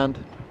growing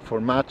demand for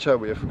matcha.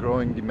 We have a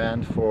growing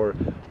demand for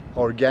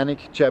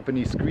organic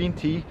Japanese green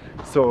tea.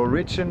 So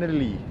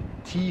originally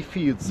tea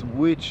fields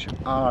which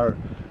are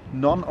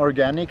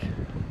non-organic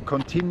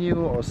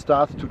continue or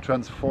start to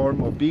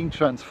transform or being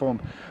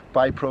transformed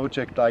by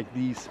projects like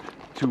these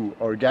to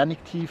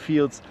organic tea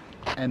fields,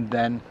 and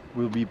then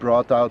will be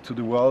brought out to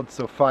the world.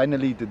 So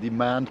finally the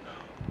demand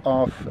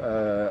of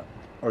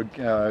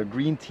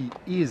green tea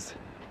is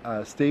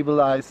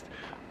stabilized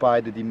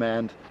by the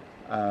demand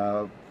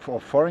for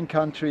foreign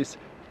countries,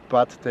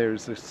 but there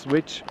is a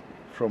switch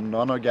from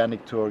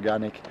non-organic to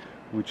organic,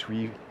 which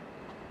we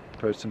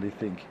personally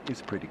think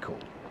is pretty cool.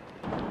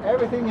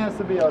 Everything has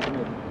to be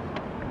automated.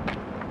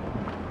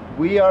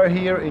 We are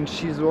here in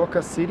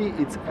Shizuoka City.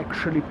 It's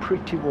actually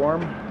pretty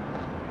warm,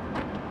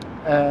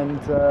 and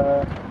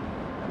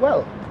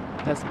well,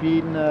 it has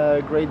been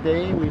a great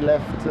day. We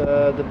left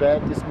the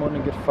bed this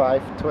morning at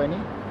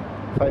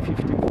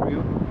 5:50 for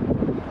you,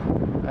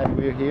 and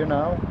we're here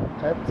now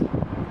at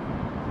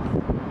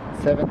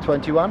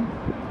 7:21,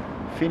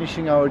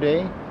 finishing our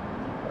day.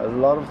 A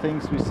lot of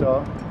things we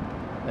saw,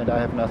 and I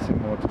have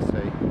nothing more to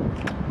say.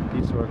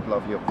 Peace, work,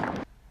 love you.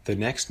 The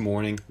next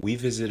morning, we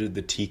visited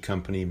the tea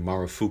company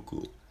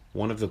Marufuku,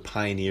 one of the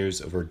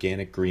pioneers of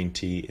organic green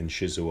tea in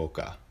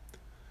Shizuoka.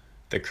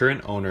 The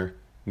current owner,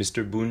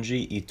 Mr.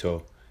 Bunji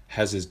Ito,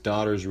 has his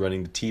daughters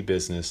running the tea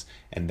business,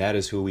 and that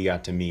is who we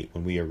got to meet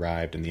when we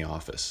arrived in the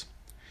office.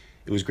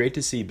 It was great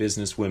to see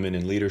business women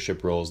in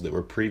leadership roles that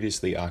were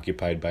previously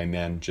occupied by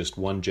men just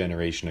one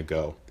generation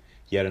ago,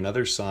 yet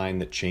another sign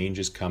that change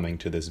is coming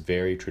to this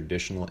very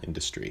traditional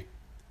industry.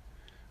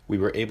 We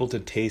were able to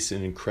taste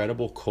an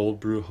incredible cold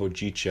brew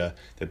hojicha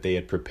that they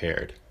had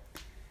prepared.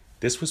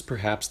 This was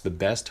perhaps the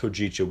best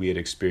hojicha we had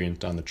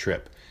experienced on the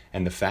trip,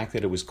 and the fact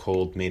that it was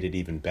cold made it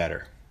even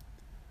better.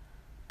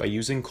 By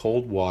using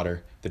cold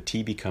water, the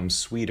tea becomes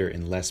sweeter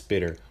and less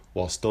bitter,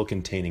 while still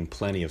containing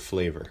plenty of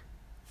flavor.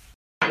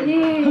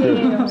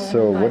 Good.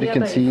 So what you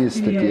can see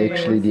is that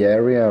the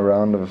area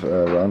around of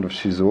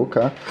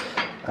Shizuoka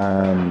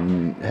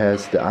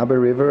has the Abe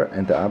River,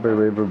 and the Abe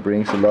River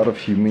brings a lot of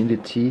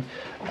humidity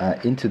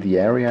into the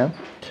area.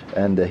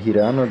 And the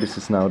Hirano, this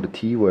is now the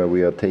tea where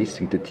we are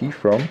tasting the tea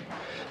from.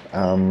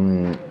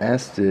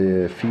 As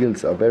the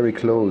fields are very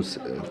close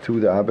to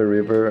the Abe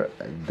River,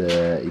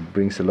 it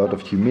brings a lot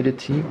of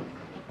humidity,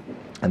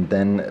 and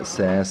then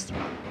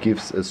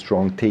gives a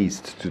strong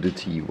taste to the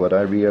tea. What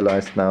I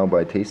realized now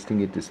by tasting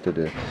it is that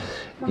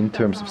in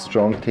terms of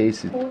strong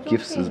taste, it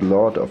gives a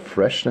lot of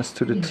freshness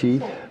to the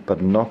tea,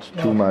 but not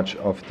too much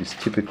of this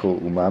typical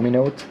umami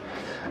note.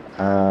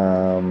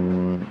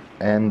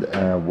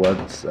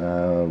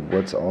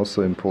 What's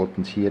also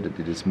important here, that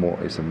it is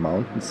a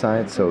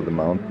mountainside, so the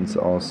mountains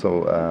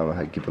also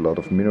give a lot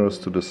of minerals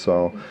to the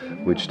soil,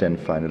 which then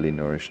finally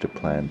nourish the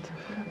plant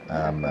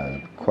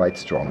quite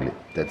strongly.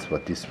 That's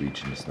what this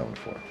region is known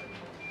for.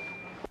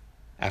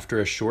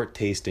 After a short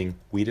tasting,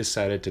 we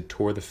decided to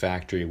tour the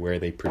factory where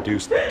they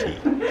produced the tea.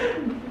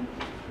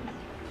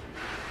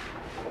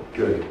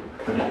 Good.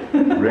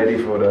 Ready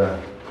for the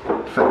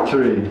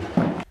factory.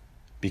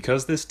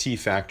 Because this tea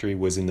factory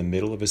was in the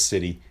middle of a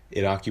city,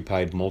 it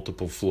occupied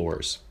multiple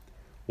floors.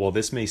 While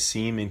this may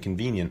seem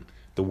inconvenient,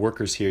 the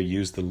workers here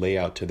use the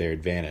layout to their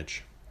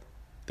advantage.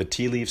 The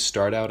tea leaves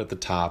start out at the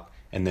top,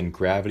 and then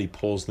gravity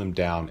pulls them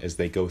down as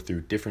they go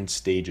through different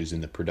stages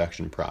in the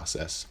production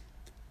process.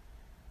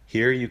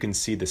 Here you can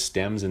see the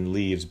stems and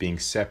leaves being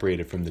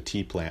separated from the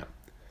tea plant.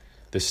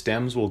 The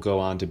stems will go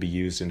on to be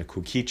used in a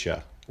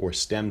kukicha, or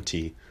stem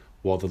tea,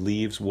 while the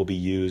leaves will be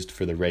used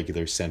for the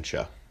regular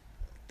sencha.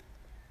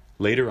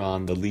 Later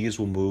on, the leaves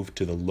will move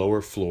to the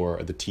lower floor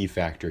of the tea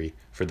factory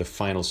for the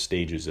final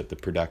stages of the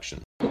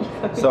production.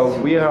 So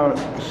we are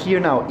here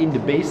now in the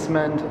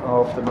basement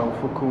of the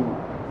Marufuku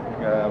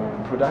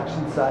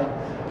production site,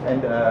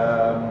 and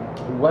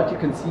what you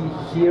can see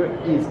here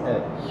is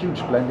a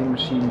huge blending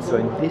machine. So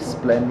in this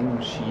blending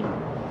machine,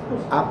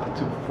 up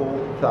to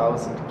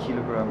 4,000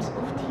 kilograms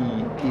of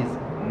tea is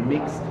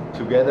mixed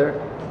together,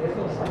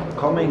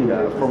 coming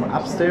from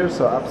upstairs.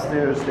 So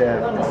upstairs they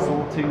have the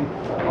sorting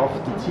of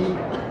the tea,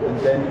 and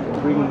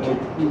then bringing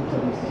it into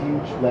these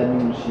huge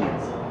blending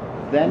machines.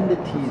 Then the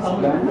tea is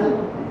blended,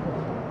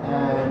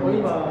 and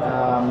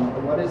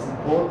what is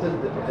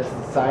important, as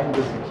the sign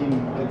that you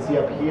can see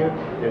up here,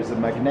 there's a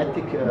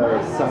magnetic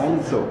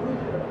sign. So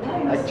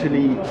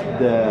actually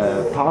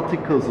the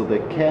particles, or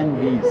there can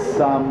be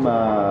some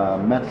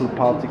metal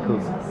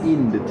particles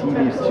in the tea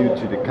leaves due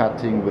to the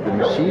cutting with the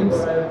machines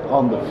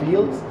on the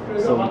fields.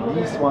 So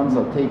these ones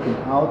are taken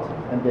out,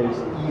 and there's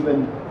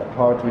even a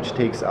part which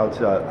takes out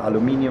the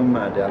aluminium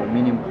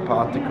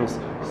particles.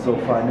 So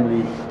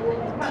finally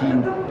the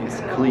tea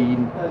is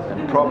clean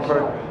and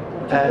proper,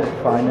 and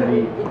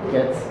finally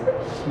gets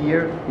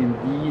here in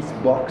these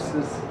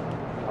boxes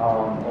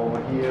over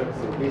here.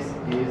 So this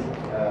is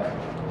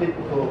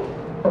typical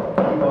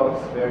tea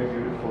box, very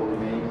beautifully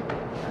made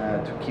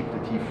to keep the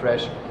tea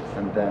fresh,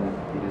 and then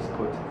it is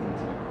put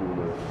into the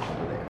cooler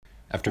over there.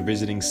 After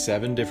visiting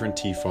 7 different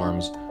tea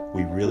farms,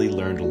 we really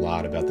learned a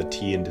lot about the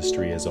tea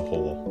industry as a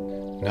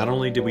whole. Not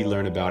only did we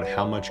learn about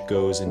how much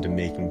goes into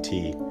making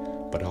tea,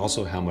 but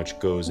also how much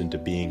goes into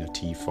being a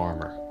tea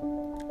farmer.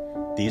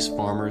 These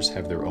farmers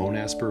have their own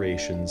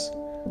aspirations,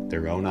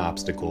 their own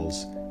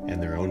obstacles,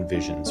 and their own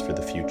visions for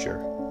the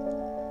future.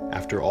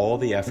 After all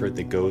the effort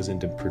that goes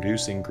into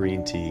producing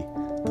green tea,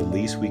 the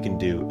least we can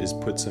do is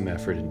put some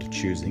effort into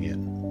choosing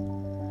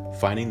it.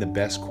 Finding the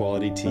best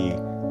quality tea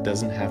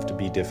doesn't have to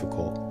be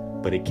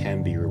difficult, but it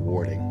can be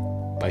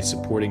rewarding. By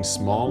supporting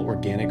small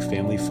organic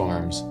family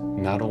farms,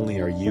 not only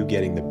are you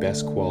getting the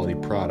best quality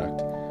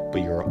product,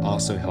 but you are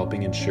also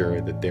helping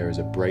ensure that there is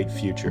a bright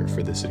future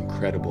for this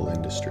incredible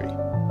industry.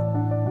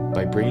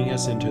 By bringing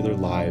us into their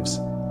lives,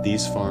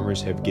 these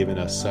farmers have given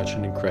us such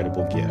an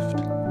incredible gift.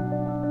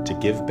 To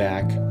give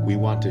back, we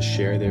want to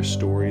share their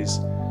stories,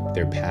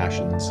 their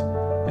passions,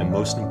 and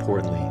most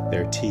importantly,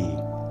 their tea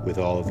with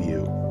all of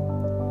you.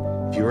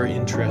 If you are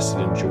interested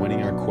in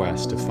joining our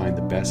quest to find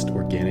the best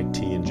organic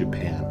tea in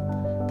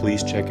Japan,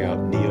 please check out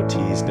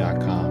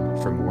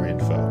neoteas.com for more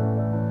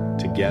info.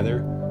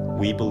 Together,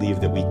 we believe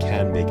that we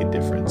can make a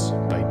difference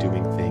by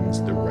doing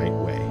things the right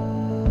way.